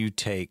when you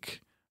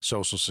take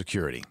Social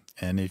Security.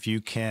 And if you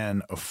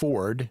can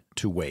afford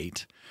to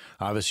wait,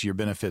 obviously your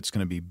benefit's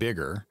going to be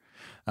bigger.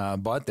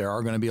 But there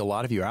are going to be a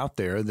lot of you out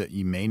there that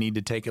you may need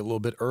to take it a little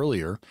bit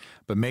earlier.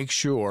 But make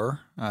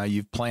sure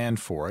you've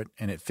planned for it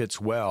and it fits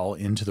well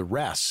into the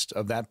rest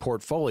of that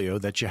portfolio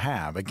that you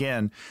have.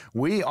 Again,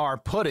 we are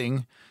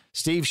putting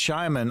Steve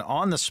Shyman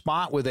on the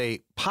spot with a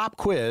pop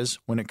quiz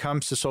when it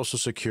comes to Social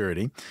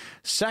Security.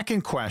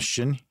 Second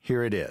question,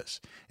 here it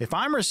is. If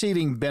I'm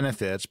receiving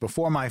benefits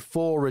before my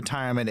full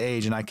retirement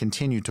age and I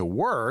continue to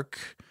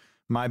work,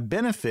 my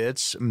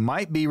benefits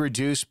might be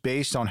reduced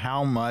based on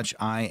how much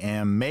I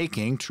am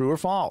making. True or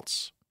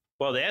false?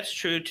 Well, that's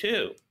true,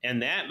 too.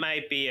 And that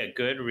might be a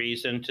good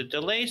reason to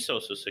delay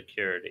Social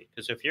Security.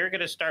 Because if you're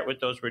going to start with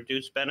those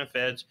reduced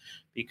benefits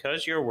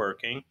because you're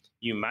working,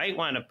 you might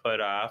want to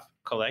put off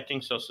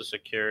collecting Social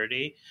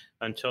Security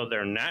until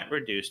they're not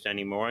reduced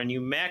anymore and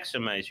you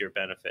maximize your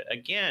benefit.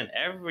 Again,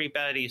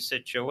 everybody's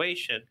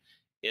situation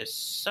is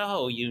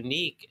so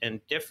unique and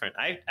different.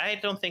 I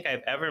don't think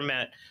I've ever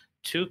met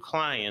two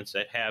clients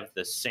that have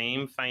the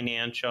same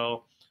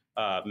financial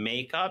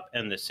makeup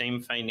and the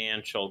same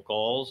financial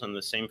goals and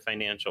the same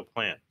financial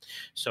plan.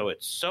 So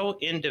it's so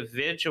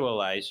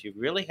individualized. You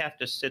really have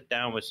to sit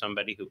down with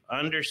somebody who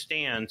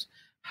understands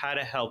how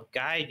to help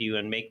guide you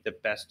and make the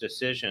best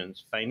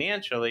decisions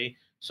financially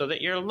so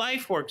that your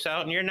life works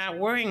out and you're not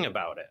worrying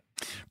about it.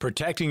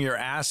 Protecting Your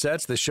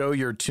Assets, the show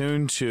you're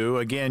tuned to.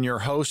 Again, your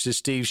host is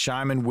Steve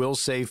Shyman, Will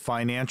Save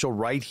Financial,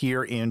 right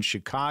here in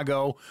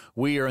Chicago.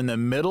 We are in the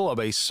middle of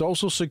a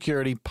Social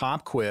Security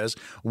pop quiz.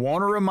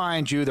 Want to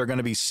remind you, there are going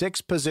to be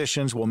 6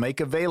 positions we'll make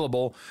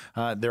available.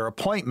 Their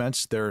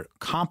appointments, their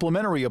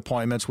complimentary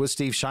appointments with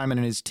Steve Shyman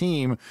and his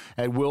team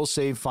at Will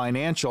Save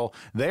Financial.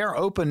 They are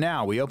open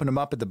now. We opened them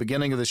up at the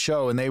beginning of the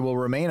show, and they will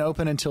remain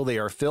open until they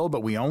are filled,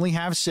 but we only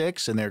have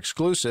 6, and they're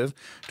exclusive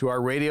to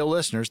our radio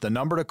listeners. The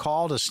number to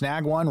call to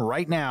snag one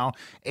right now,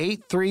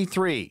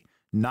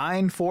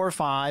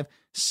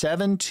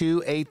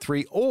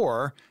 833-945-7283,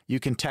 or you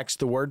can text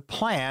the word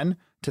PLAN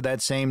to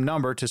that same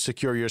number to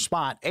secure your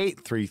spot,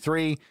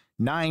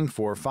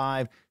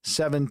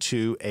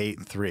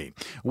 833-945-7283.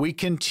 We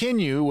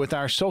continue with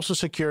our Social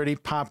Security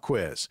pop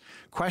quiz.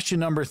 Question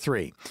number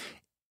 3.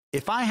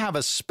 If I have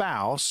a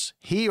spouse,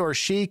 he or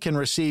she can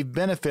receive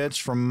benefits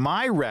from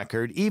my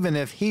record even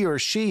if he or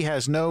she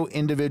has no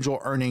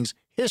individual earnings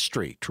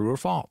history. True or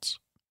false?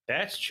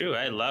 That's true.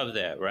 I love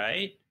that.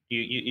 Right?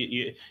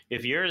 You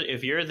if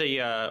you're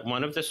the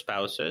one of the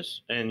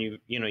spouses and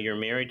you're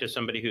married to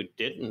somebody who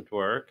didn't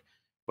work,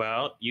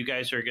 well, you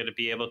guys are going to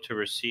be able to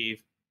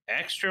receive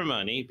extra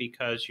money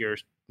because your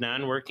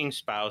non-working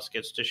spouse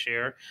gets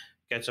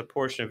a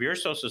portion of your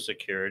Social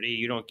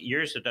Security.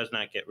 Yours does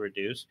not get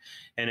reduced.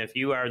 And if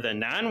you are the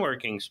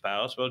non-working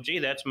spouse, well, gee,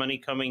 that's money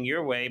coming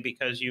your way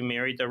because you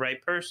married the right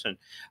person.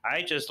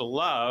 I just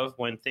love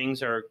when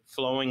things are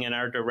flowing in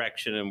our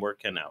direction and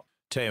working out.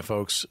 Tell you,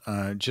 folks,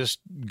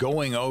 just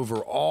going over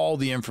all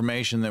the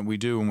information that we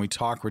do when we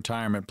talk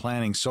retirement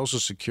planning, Social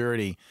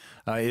Security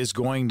is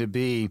going to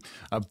be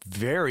a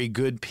very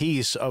good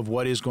piece of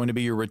what is going to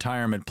be your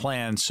retirement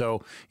plan.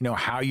 So,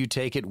 how you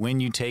take it,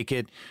 when you take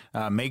it,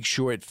 make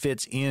sure it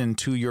fits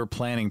into your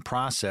planning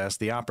process.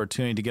 The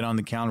opportunity to get on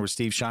the calendar with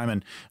Steve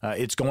Shyman,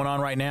 it's going on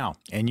right now.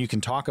 And you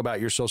can talk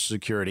about your Social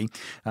Security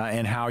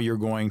and how you're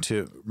going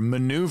to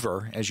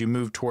maneuver as you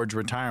move towards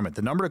retirement.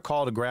 The number to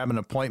call to grab an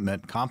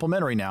appointment,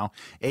 complimentary now,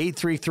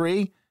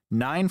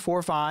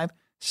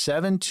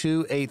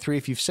 833-945-7283.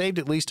 If you've saved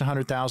at least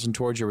 $100,000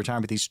 towards your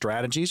retirement, these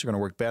strategies are going to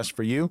work best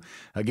for you.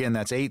 Again,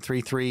 that's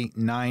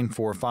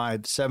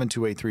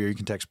 833-945-7283, or you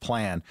can text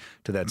PLAN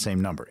to that same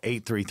number,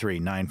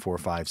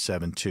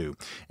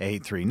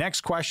 833-945-7283. Next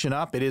question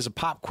up, it is a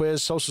pop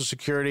quiz, Social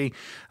Security.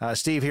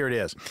 Steve, here it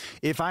is.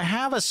 If I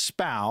have a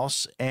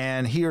spouse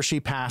and he or she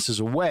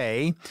passes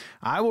away,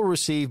 I will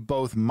receive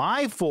both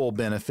my full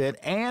benefit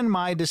and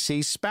my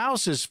deceased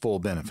spouse's full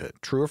benefit.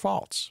 True or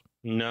false?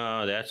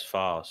 No, that's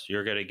false.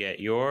 You're going to get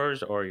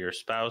yours or your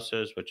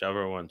spouse's,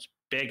 whichever one's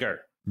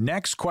bigger.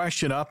 Next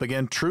question up,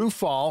 again, true,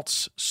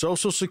 false,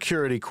 Social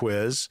Security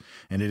quiz,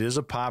 and it is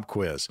a pop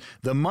quiz.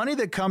 The money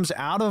that comes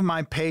out of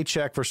my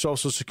paycheck for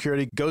Social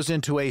Security goes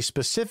into a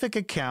specific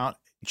account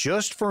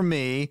just for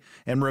me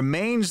and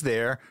remains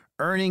there,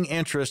 earning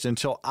interest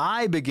until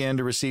I begin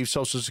to receive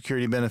Social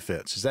Security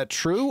benefits. Is that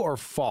true or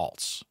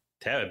false?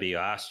 That would be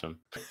awesome,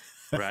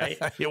 right?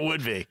 It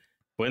would be.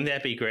 Wouldn't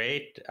that be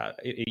great?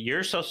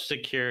 Your Social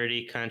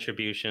Security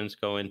contributions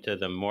go into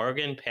the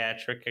Morgan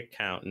Patrick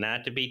account,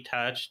 not to be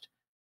touched,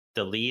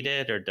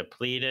 deleted, or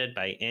depleted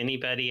by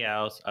anybody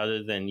else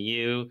other than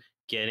you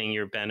getting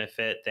your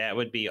benefit. That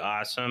would be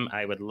awesome.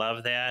 I would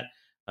love that.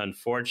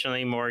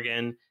 Unfortunately,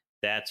 Morgan,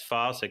 that's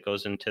false. It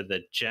goes into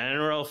the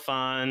general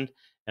fund,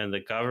 and the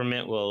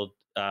government will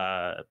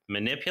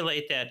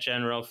manipulate that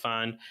general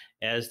fund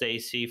as they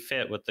see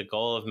fit with the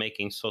goal of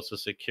making Social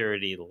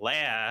Security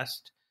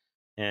last.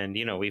 And,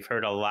 we've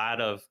heard a lot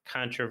of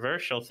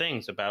controversial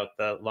things about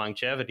the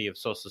longevity of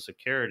Social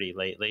Security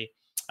lately.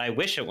 I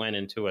wish it went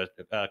into a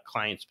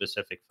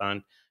client-specific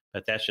fund,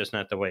 but that's just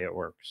not the way it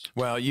works.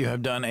 Well, you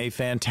have done a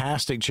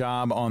fantastic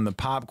job on the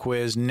pop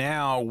quiz.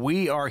 Now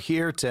we are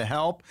here to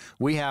help.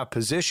 We have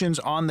positions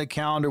on the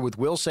calendar with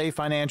Will Save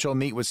Financial.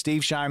 Meet with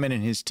Steve Shyman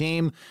and his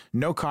team.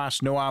 No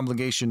cost, no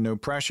obligation, no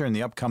pressure in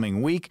the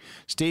upcoming week.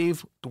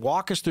 Steve,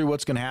 walk us through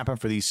what's going to happen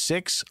for these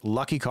 6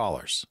 lucky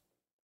callers.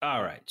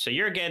 All right. So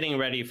you're getting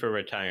ready for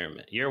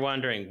retirement. You're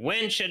wondering,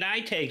 when should I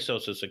take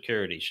Social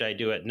Security? Should I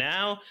do it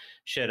now?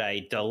 Should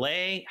I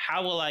delay?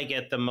 How will I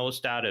get the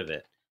most out of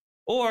it?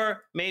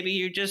 Or maybe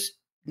you're just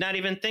not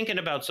even thinking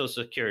about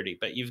Social Security,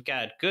 but you've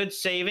got good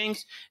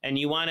savings and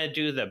you want to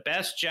do the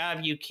best job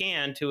you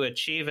can to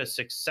achieve a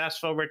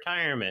successful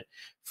retirement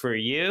for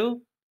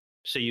you,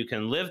 so you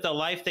can live the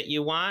life that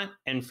you want,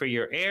 and for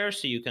your heirs,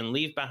 so you can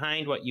leave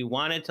behind what you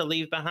wanted to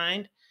leave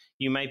behind.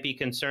 You might be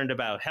concerned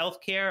about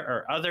healthcare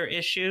or other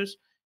issues.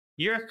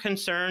 Your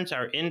concerns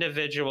are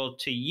individual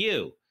to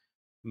you.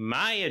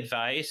 My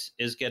advice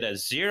is get a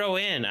zero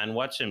in on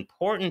what's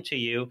important to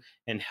you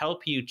and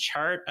help you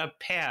chart a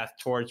path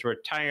towards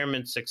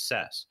retirement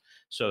success.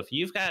 So if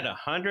you've got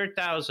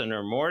 $100,000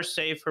 or more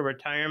saved for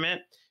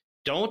retirement,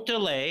 Don't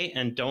delay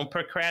and don't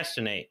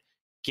procrastinate.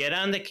 Get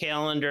on the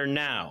calendar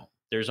now.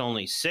 There's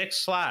only 6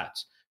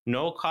 slots.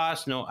 No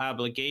cost, no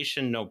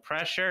obligation, no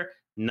pressure,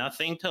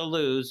 nothing to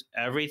lose,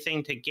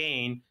 everything to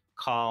gain.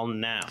 Call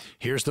now.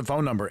 Here's the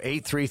phone number,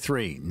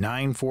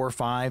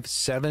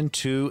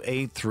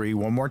 833-945-7283.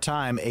 One more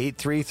time,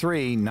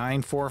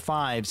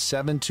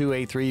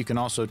 833-945-7283. You can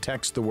also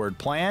text the word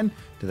plan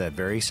to that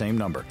very same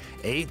number,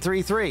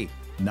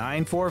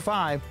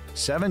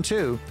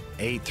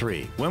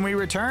 833-945-7283. When we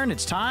return,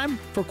 it's time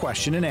for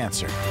question and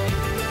answer.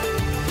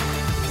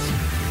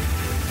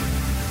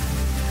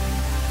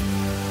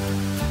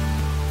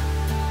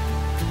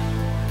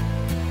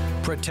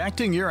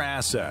 Protecting Your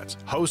Assets,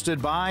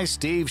 hosted by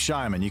Steve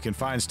Shyman. You can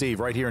find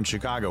Steve right here in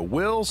Chicago.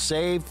 Will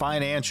Save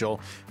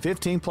Financial,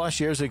 15 plus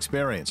years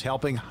experience,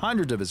 helping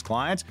hundreds of his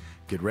clients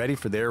get ready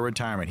for their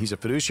retirement. He's a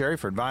fiduciary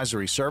for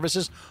advisory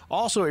services,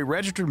 also a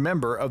registered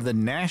member of the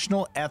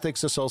National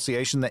Ethics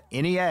Association, the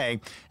NEA,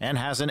 and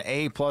has an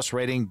A-plus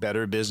rating,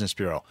 Better Business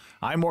Bureau.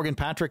 I'm Morgan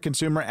Patrick,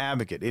 consumer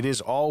advocate. It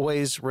is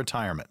always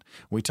retirement.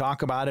 We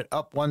talk about it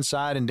up one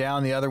side and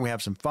down the other. We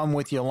have some fun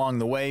with you along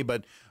the way,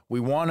 but we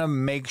want to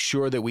make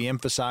sure that we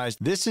emphasize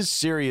this is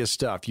serious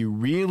stuff. You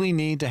really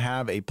need to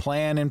have a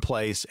plan in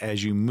place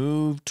as you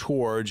move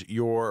towards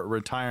your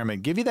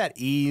retirement. Give you that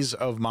ease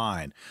of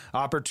mind.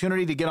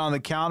 Opportunity to get on the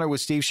calendar with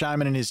Steve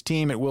Shyman and his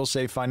team at Will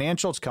Save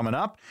Financial. It's coming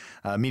up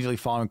immediately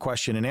following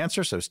question and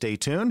answer, so stay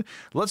tuned.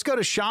 Let's go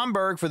to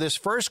Schaumburg for this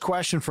first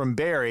question from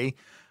Barry.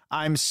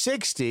 I'm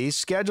 60,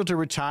 scheduled to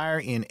retire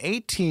in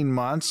 18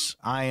 months.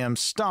 I am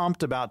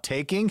stumped about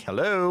taking,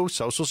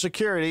 Social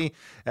Security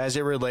as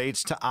it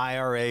relates to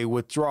IRA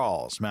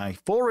withdrawals. My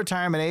full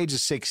retirement age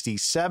is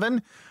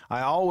 67.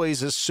 I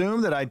always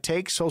assumed that I'd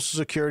take Social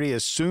Security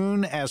as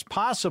soon as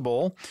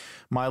possible.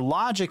 My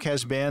logic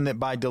has been that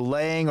by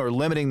delaying or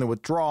limiting the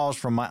withdrawals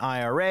from my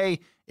IRA,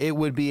 it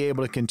would be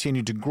able to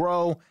continue to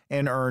grow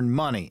and earn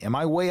money. Am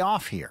I way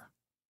off here?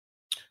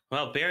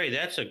 Well, Barry,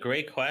 that's a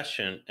great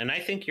question. And I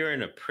think you're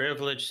in a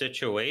privileged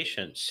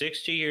situation.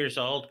 60 years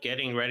old,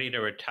 getting ready to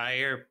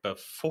retire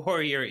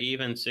before you're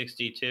even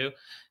 62.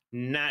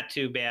 Not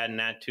too bad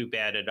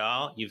at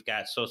all. You've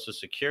got Social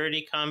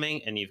Security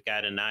coming and you've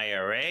got an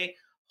IRA.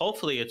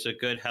 Hopefully it's a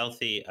good,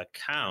 healthy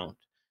account.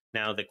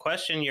 Now, the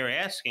question you're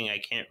asking, I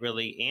can't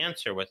really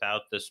answer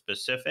without the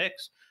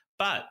specifics.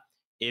 But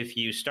if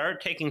you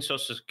start taking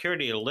Social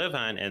Security to live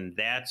on and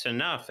that's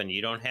enough and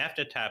you don't have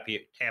to tap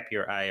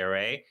your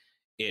IRA,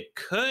 it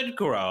could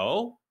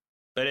grow,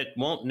 but it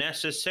won't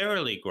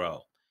necessarily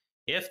grow.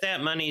 If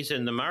that money's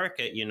in the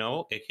market,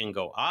 it can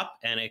go up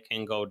and it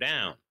can go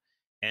down.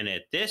 And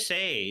at this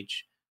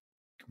age,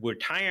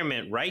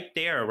 retirement right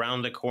there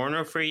around the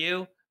corner for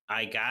you,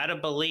 I gotta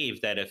believe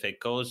that if it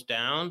goes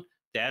down,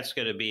 that's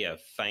going to be a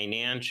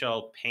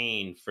financial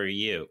pain for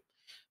you.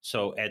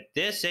 So at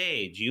this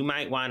age, you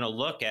might want to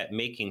look at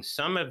making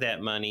some of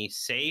that money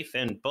safe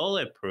and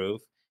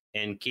bulletproof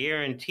and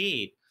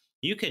guaranteed.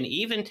 You can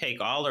even take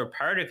all or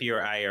part of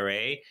your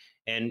IRA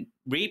and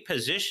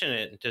reposition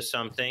it into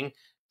something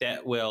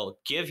that will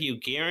give you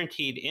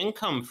guaranteed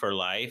income for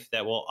life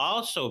that will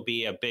also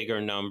be a bigger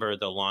number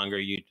the longer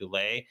you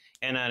delay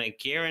and on a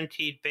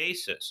guaranteed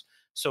basis.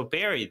 So,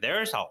 Barry,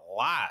 there's a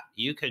lot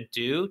you could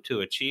do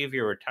to achieve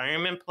your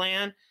retirement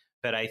plan,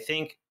 but I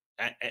think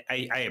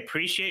I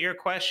appreciate your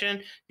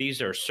question.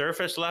 These are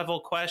surface level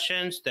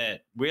questions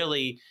that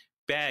really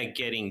beg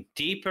getting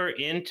deeper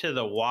into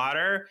the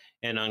water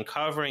and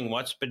uncovering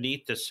what's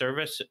beneath the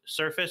surface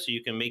so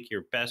you can make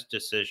your best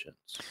decisions.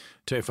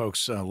 Tell you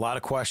folks, a lot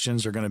of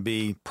questions are going to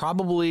be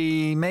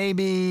probably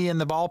maybe in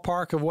the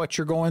ballpark of what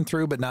you're going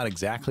through, but not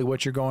exactly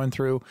what you're going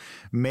through.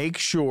 Make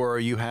sure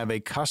you have a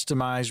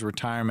customized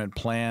retirement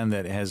plan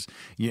that has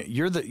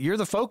you're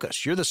the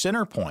focus, you're the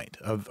center point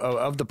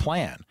of the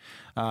plan.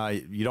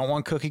 You don't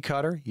want cookie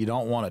cutter, you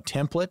don't want a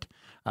template.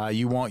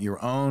 You want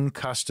your own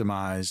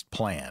customized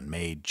plan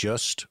made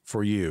just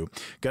for you.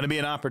 Going to be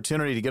an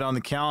opportunity to get on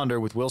the calendar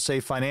with Will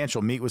Save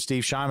Financial. Meet with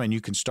Steve Shyman.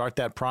 You can start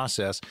that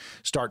process,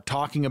 start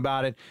talking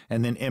about it,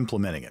 and then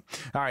implementing it.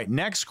 All right,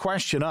 next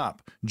question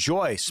up.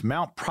 Joyce,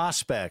 Mount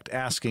Prospect,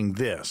 asking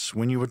this.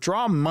 When you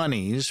withdraw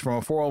monies from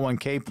a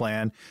 401k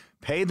plan,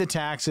 pay the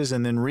taxes,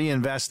 and then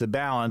reinvest the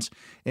balance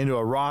into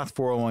a Roth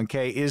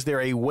 401k, is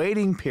there a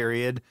waiting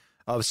period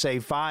of, say,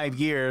 5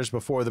 years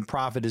before the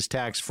profit is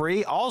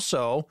tax-free?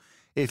 Also,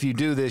 if you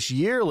do this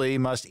yearly,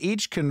 must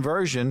each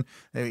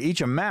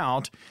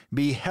amount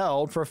be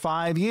held for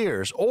 5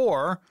 years?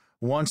 Or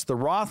once the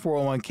Roth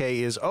 401k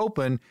is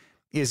open,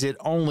 is it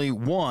only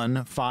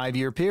 1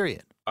 5-year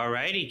period? All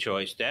righty,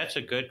 Joyce. That's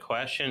a good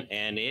question,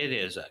 and it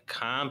is a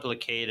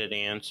complicated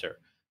answer.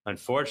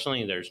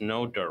 Unfortunately, there's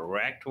no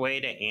direct way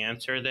to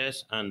answer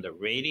this on the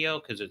radio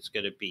because it's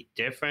going to be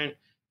different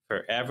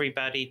for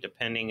everybody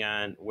depending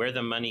on where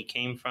the money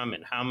came from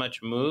and how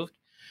much moved.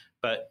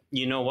 But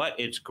you know what?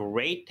 It's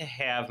great to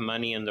have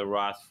money in the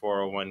Roth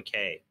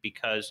 401k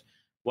because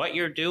what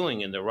you're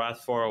doing in the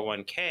Roth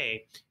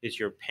 401k is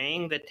you're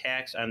paying the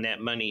tax on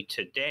that money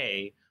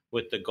today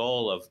with the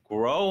goal of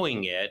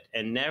growing it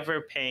and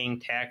never paying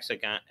tax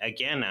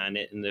again on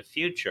it in the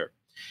future.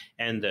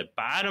 And the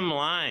bottom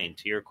line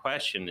to your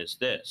question is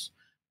this.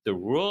 The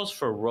rules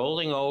for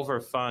rolling over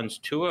funds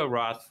to a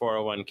Roth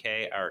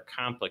 401k are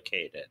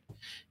complicated.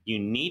 You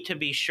need to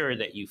be sure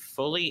that you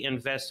fully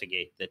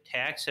investigate the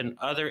tax and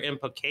other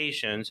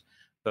implications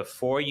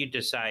before you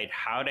decide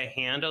how to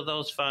handle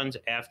those funds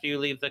after you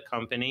leave the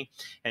company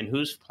and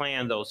whose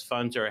plan those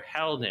funds are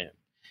held in.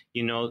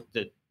 You know,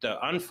 the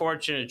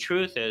unfortunate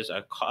truth is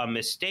a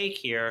mistake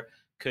here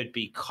could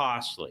be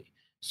costly.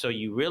 So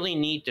you really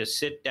need to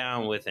sit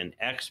down with an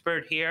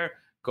expert here,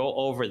 go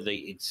over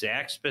the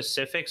exact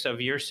specifics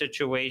of your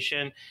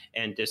situation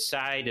and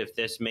decide if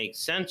this makes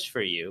sense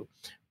for you.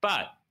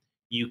 But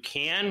you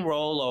can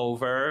roll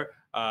over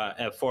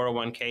a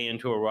 401k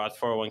into a Roth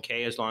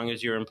 401k as long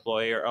as your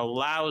employer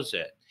allows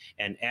it.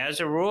 And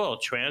as a rule,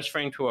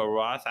 transferring to a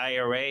Roth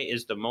IRA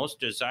is the most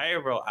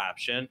desirable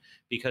option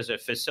because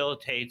it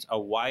facilitates a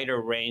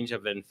wider range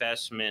of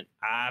investment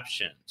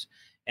options.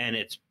 And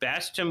it's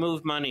best to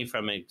move money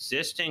from an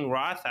existing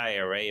Roth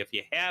IRA, if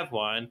you have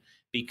one,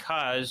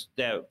 because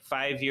the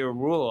 5-year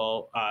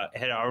rule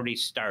had already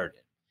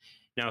started.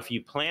 Now, if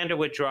you plan to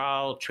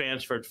withdraw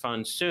transferred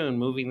funds soon,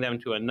 moving them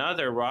to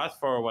another Roth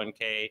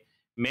 401k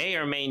may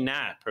or may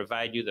not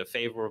provide you the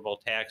favorable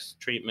tax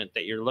treatment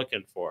that you're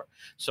looking for.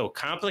 So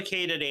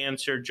complicated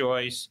answer,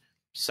 Joyce.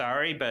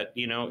 Sorry, but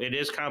it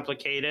is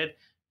complicated.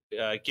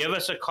 Give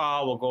us a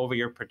call. We'll go over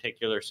your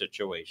particular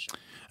situation.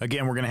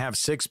 Again, we're going to have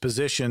 6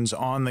 positions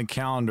on the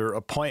calendar,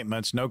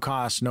 appointments, no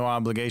cost, no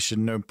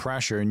obligation, no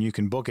pressure, and you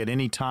can book at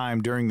any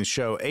time during the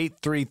show,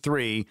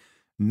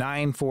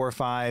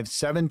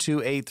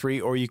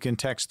 833-945-7283, or you can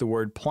text the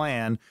word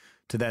PLAN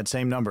to that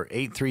same number,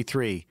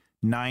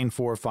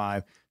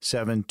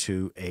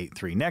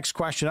 833-945-7283. Next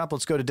question up,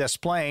 let's go to Des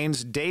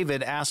Plaines.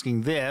 David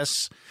asking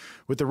this.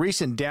 With the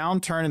recent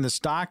downturn in the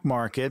stock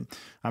market,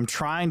 I'm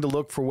trying to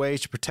look for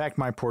ways to protect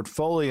my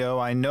portfolio.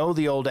 I know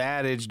the old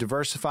adage,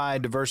 diversify,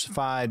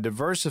 diversify,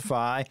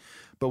 diversify,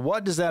 but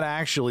what does that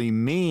actually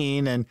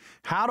mean? And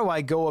how do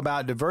I go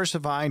about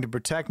diversifying to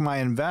protect my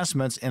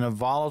investments in a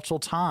volatile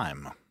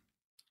time?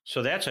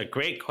 So that's a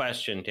great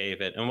question,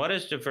 David. And what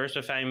does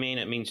diversify mean?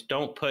 It means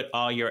don't put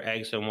all your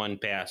eggs in one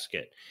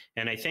basket.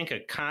 And I think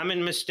a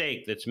common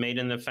mistake that's made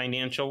in the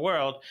financial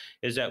world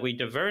is that we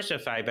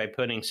diversify by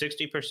putting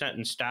 60%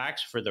 in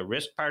stocks for the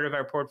risk part of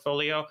our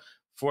portfolio,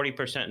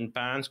 40% in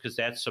bonds, because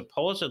that's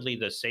supposedly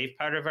the safe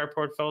part of our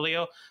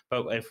portfolio.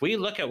 But if we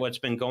look at what's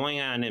been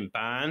going on in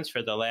bonds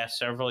for the last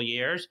several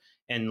years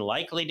and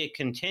likely to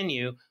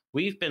continue,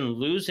 we've been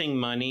losing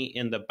money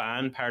in the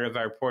bond part of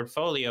our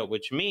portfolio,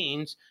 which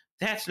means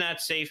that's not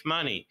safe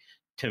money.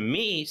 To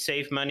me,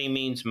 safe money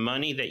means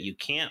money that you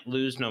can't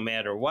lose no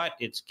matter what.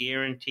 It's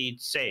guaranteed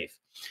safe.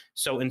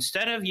 So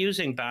instead of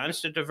using bonds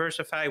to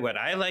diversify, what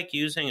I like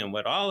using and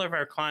what all of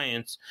our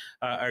clients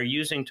are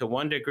using to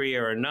one degree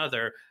or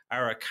another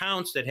are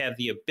accounts that have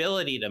the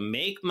ability to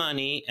make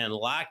money and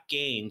lock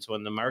gains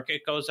when the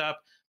market goes up,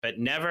 but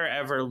never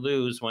ever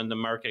lose when the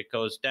market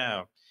goes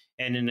down.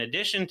 And in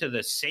addition to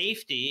the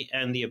safety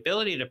and the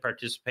ability to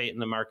participate in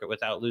the market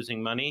without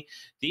losing money,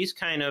 these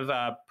kind of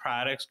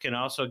products can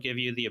also give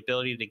you the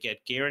ability to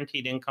get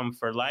guaranteed income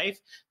for life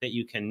that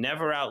you can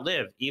never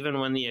outlive, even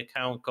when the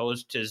account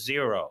goes to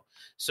zero.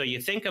 So you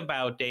think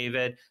about,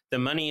 David, the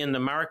money in the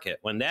market.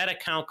 When that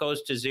account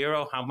goes to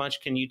zero, how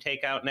much can you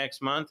take out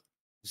next month?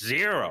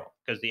 Zero,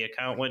 because the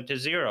account went to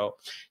zero.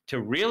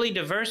 To really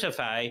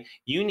diversify,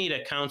 you need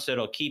accounts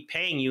that'll keep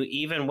paying you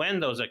even when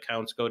those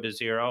accounts go to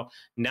zero.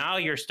 Now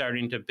you're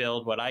starting to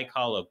build what I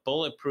call a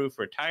bulletproof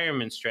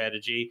retirement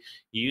strategy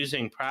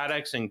using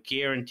products and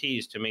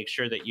guarantees to make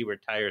sure that you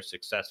retire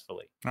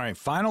successfully. All right,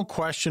 final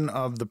question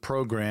of the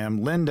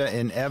program. Linda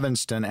in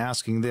Evanston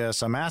asking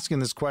this. I'm asking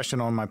this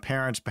question on my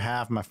parents'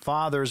 behalf. My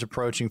father is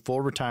approaching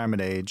full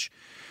retirement age.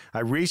 I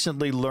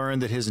recently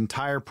learned that his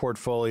entire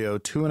portfolio,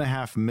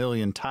 $2.5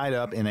 million, tied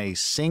up in a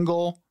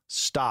single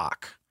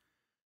stock,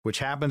 which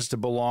happens to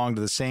belong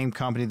to the same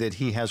company that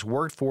he has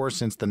worked for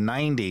since the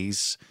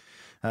 90s.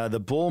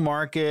 The bull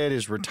market,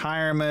 his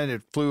retirement,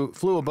 it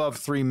flew above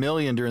 $3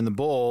 million during the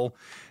bull,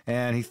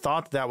 and he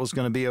thought that was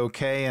going to be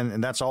okay,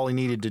 and that's all he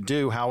needed to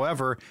do.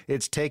 However,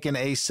 it's taken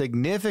a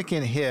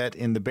significant hit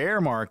in the bear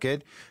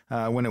market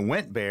when it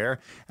went bear,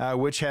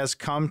 which has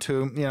come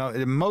to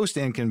the most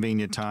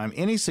inconvenient time.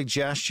 Any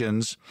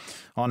suggestions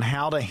on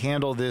how to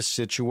handle this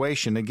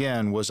situation?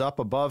 Again, was up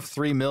above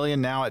 $3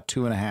 million, now at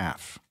 $2.5 million.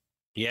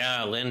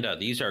 Yeah, Linda,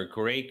 these are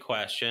great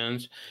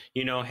questions.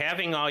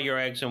 Having all your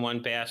eggs in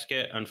one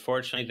basket,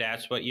 unfortunately,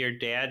 that's what your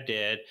dad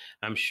did.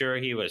 I'm sure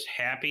he was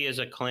happy as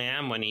a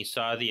clam when he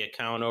saw the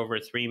account over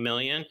 $3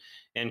 million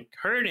and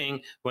hurting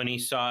when he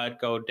saw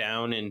it go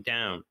down and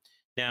down.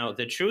 Now,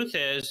 the truth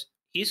is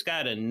he's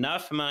got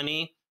enough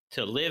money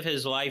to live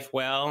his life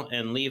well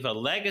and leave a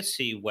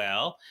legacy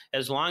well,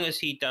 as long as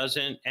he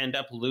doesn't end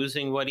up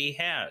losing what he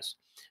has.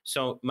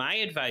 So my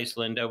advice,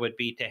 Linda, would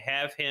be to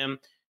have him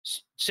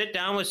sit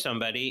down with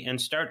somebody and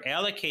start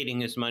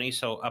allocating his money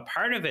so a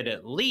part of it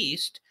at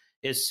least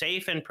is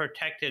safe and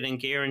protected and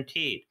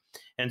guaranteed.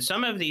 And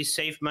some of these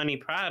safe money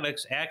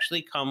products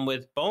actually come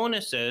with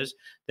bonuses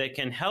that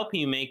can help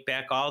you make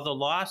back all the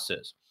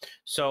losses.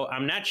 So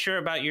I'm not sure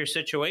about your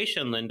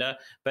situation, Linda,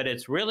 but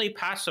it's really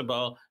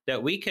possible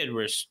that we could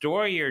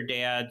restore your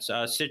dad's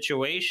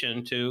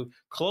situation to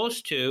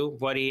close to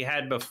what he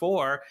had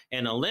before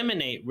and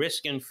eliminate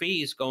risk and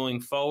fees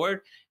going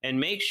forward and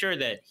make sure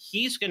that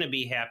he's going to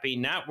be happy,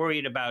 not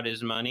worried about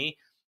his money,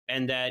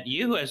 and that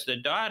you as the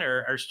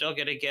daughter are still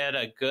going to get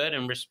a good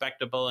and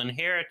respectable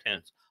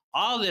inheritance.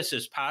 All this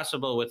is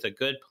possible with a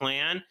good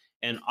plan,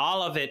 and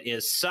all of it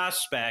is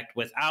suspect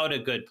without a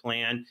good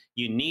plan.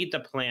 You need the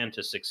plan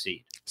to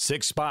succeed.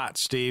 6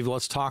 spots, Steve.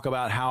 Let's talk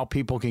about how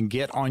people can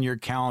get on your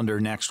calendar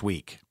next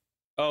week.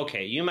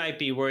 Okay, you might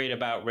be worried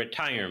about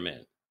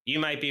retirement. You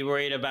might be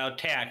worried about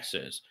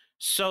taxes,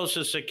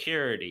 Social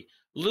Security,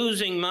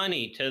 losing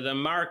money to the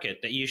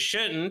market that you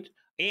shouldn't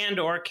and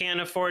or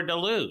can't afford to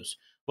lose.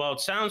 Well,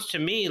 it sounds to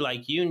me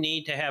like you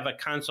need to have a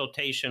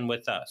consultation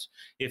with us.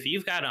 If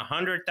you've got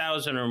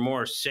 $100,000 or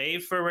more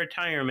saved for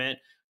retirement,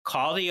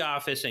 call the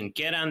office and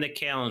get on the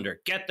calendar.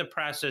 Get the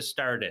process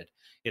started.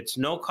 It's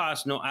no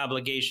cost, no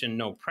obligation,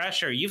 no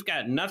pressure. You've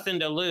got nothing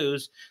to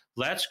lose.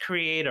 Let's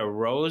create a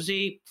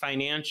rosy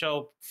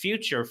financial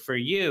future for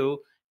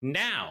you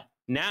now.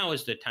 Now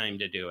is the time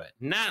to do it,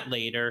 not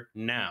later,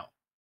 now.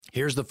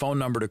 Here's the phone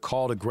number to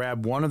call to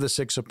grab one of the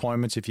 6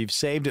 appointments. If you've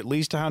saved at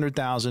least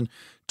 $100,000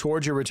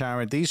 towards your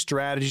retirement, these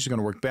strategies are going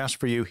to work best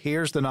for you.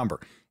 Here's the number,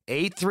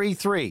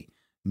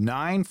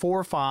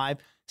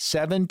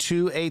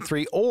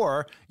 833-945-7283,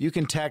 or you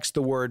can text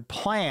the word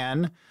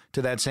PLAN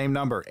to that same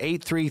number,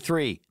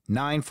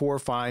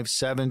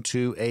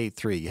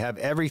 833-945-7283. You have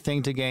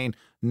everything to gain,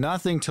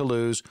 nothing to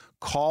lose.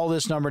 Call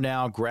this number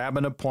now. Grab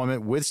an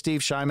appointment with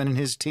Steve Shyman and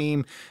his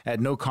team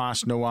at no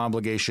cost, no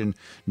obligation,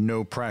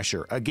 no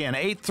pressure. Again,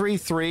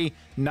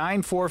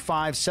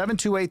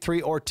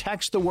 833-945-7283, or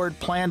text the word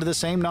PLAN to the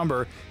same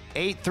number,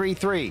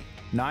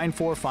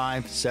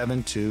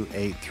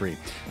 833-945-7283.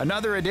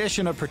 Another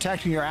edition of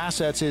Protecting Your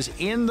Assets is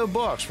in the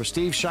books. For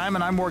Steve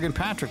Shyman, I'm Morgan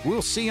Patrick.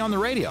 We'll see you on the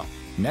radio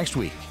next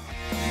week.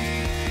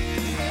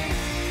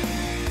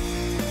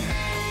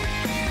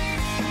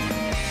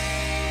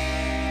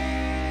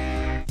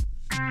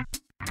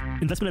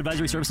 Investment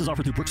advisory services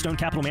offered through Brookstone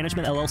Capital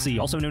Management, LLC,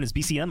 also known as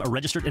BCM, a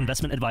registered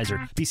investment advisor.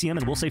 BCM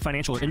and WillSave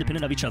Financial are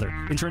independent of each other.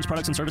 Insurance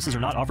products and services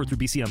are not offered through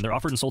BCM. They're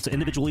offered and sold to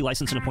individually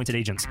licensed and appointed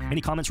agents. Any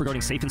comments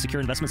regarding safe and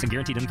secure investments and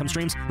guaranteed income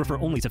streams refer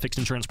only to fixed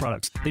insurance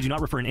products. They do not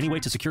refer in any way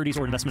to securities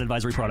or investment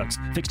advisory products.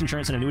 Fixed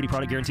insurance and annuity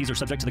product guarantees are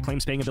subject to the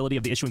claims-paying ability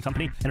of the issuing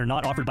company and are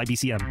not offered by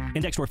BCM.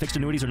 Indexed or fixed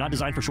annuities are not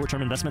designed for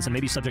short-term investments and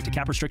may be subject to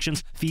cap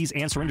restrictions, fees,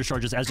 and surrender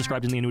charges as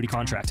described in the annuity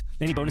contract.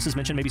 Any bonuses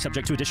mentioned may be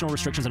subject to additional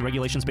restrictions and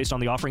regulations based on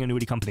the offering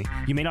annuity company.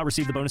 You may not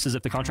receive the bonuses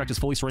if the contract is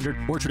fully surrendered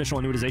or traditional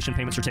annuitization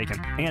payments are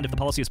taken. And if the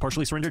policy is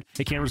partially surrendered,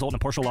 it can result in a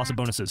partial loss of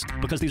bonuses.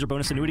 Because these are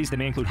bonus annuities, they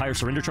may include higher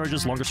surrender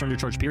charges, longer surrender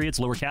charge periods,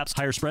 lower caps,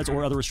 higher spreads,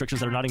 or other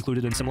restrictions that are not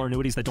included in similar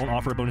annuities that don't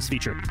offer a bonus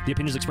feature. The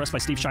opinions expressed by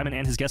Steve Shyman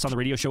and his guests on the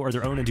radio show are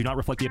their own and do not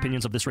reflect the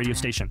opinions of this radio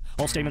station.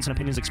 All statements and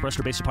opinions expressed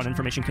are based upon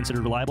information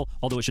considered reliable,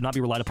 although it should not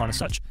be relied upon as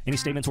such. Any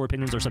statements or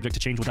opinions are subject to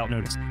change without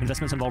notice.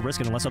 Investments involve risk,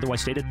 and unless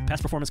otherwise stated,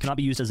 past performance cannot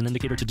be used as an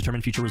indicator to determine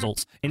future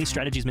results. Any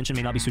strategies mentioned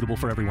may not be suitable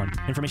for everyone.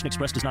 Information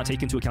expressed does not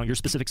take into account your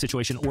specific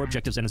situation or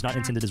objectives and is not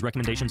intended as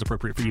recommendations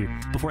appropriate for you.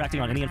 Before acting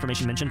on any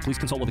information mentioned, please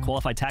consult with a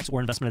qualified tax or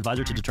investment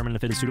advisor to determine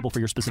if it is suitable for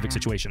your specific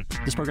situation.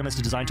 This program is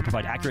designed to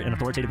provide accurate and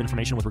authoritative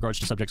information with regards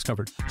to subjects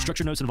covered.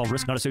 Structured notes involve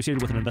risk not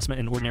associated with an investment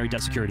in ordinary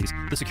debt securities.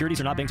 The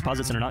securities are not bank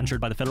deposits and are not insured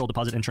by the Federal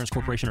Deposit Insurance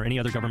Corporation or any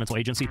other governmental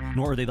agency,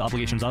 nor are they the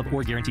obligations of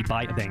or guaranteed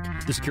by a bank.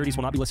 The securities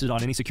will not be listed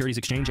on any securities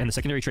exchange, and the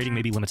secondary trading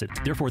may be limited.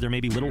 Therefore, there may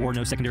be little or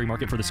no secondary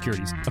market for the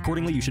securities.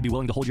 Accordingly, you should be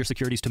willing to hold your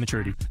securities to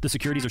maturity. The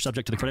securities are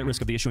subject to the credit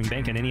risk of the issuing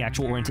bank, and any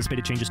actual or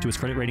anticipated changes to its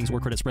credit ratings or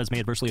credit spreads may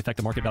adversely affect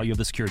the market value of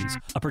the securities.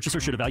 A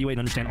purchaser should evaluate and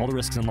understand all the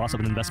risks and loss of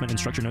an investment in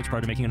structured notes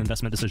prior to making an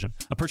investment decision.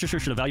 A purchaser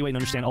should evaluate and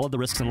understand all of the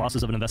risks and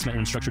losses of an investment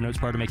in structured notes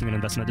prior to making an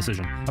investment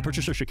decision. A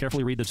purchaser should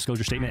carefully read the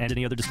disclosure statement and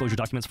any other disclosure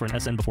documents for an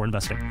SN before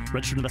investing.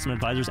 Registered investment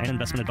advisors and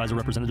investment advisor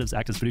representatives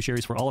act as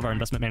fiduciaries for all of our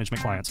investment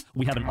management clients.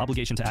 We have an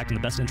obligation to act in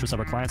the best interest of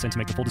our clients and to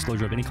make a full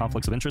disclosure of any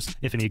conflicts of interest,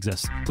 if any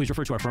exists. Please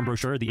refer to our firm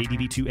brochure, the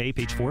ADV 2A,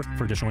 page 4,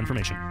 for additional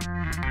information.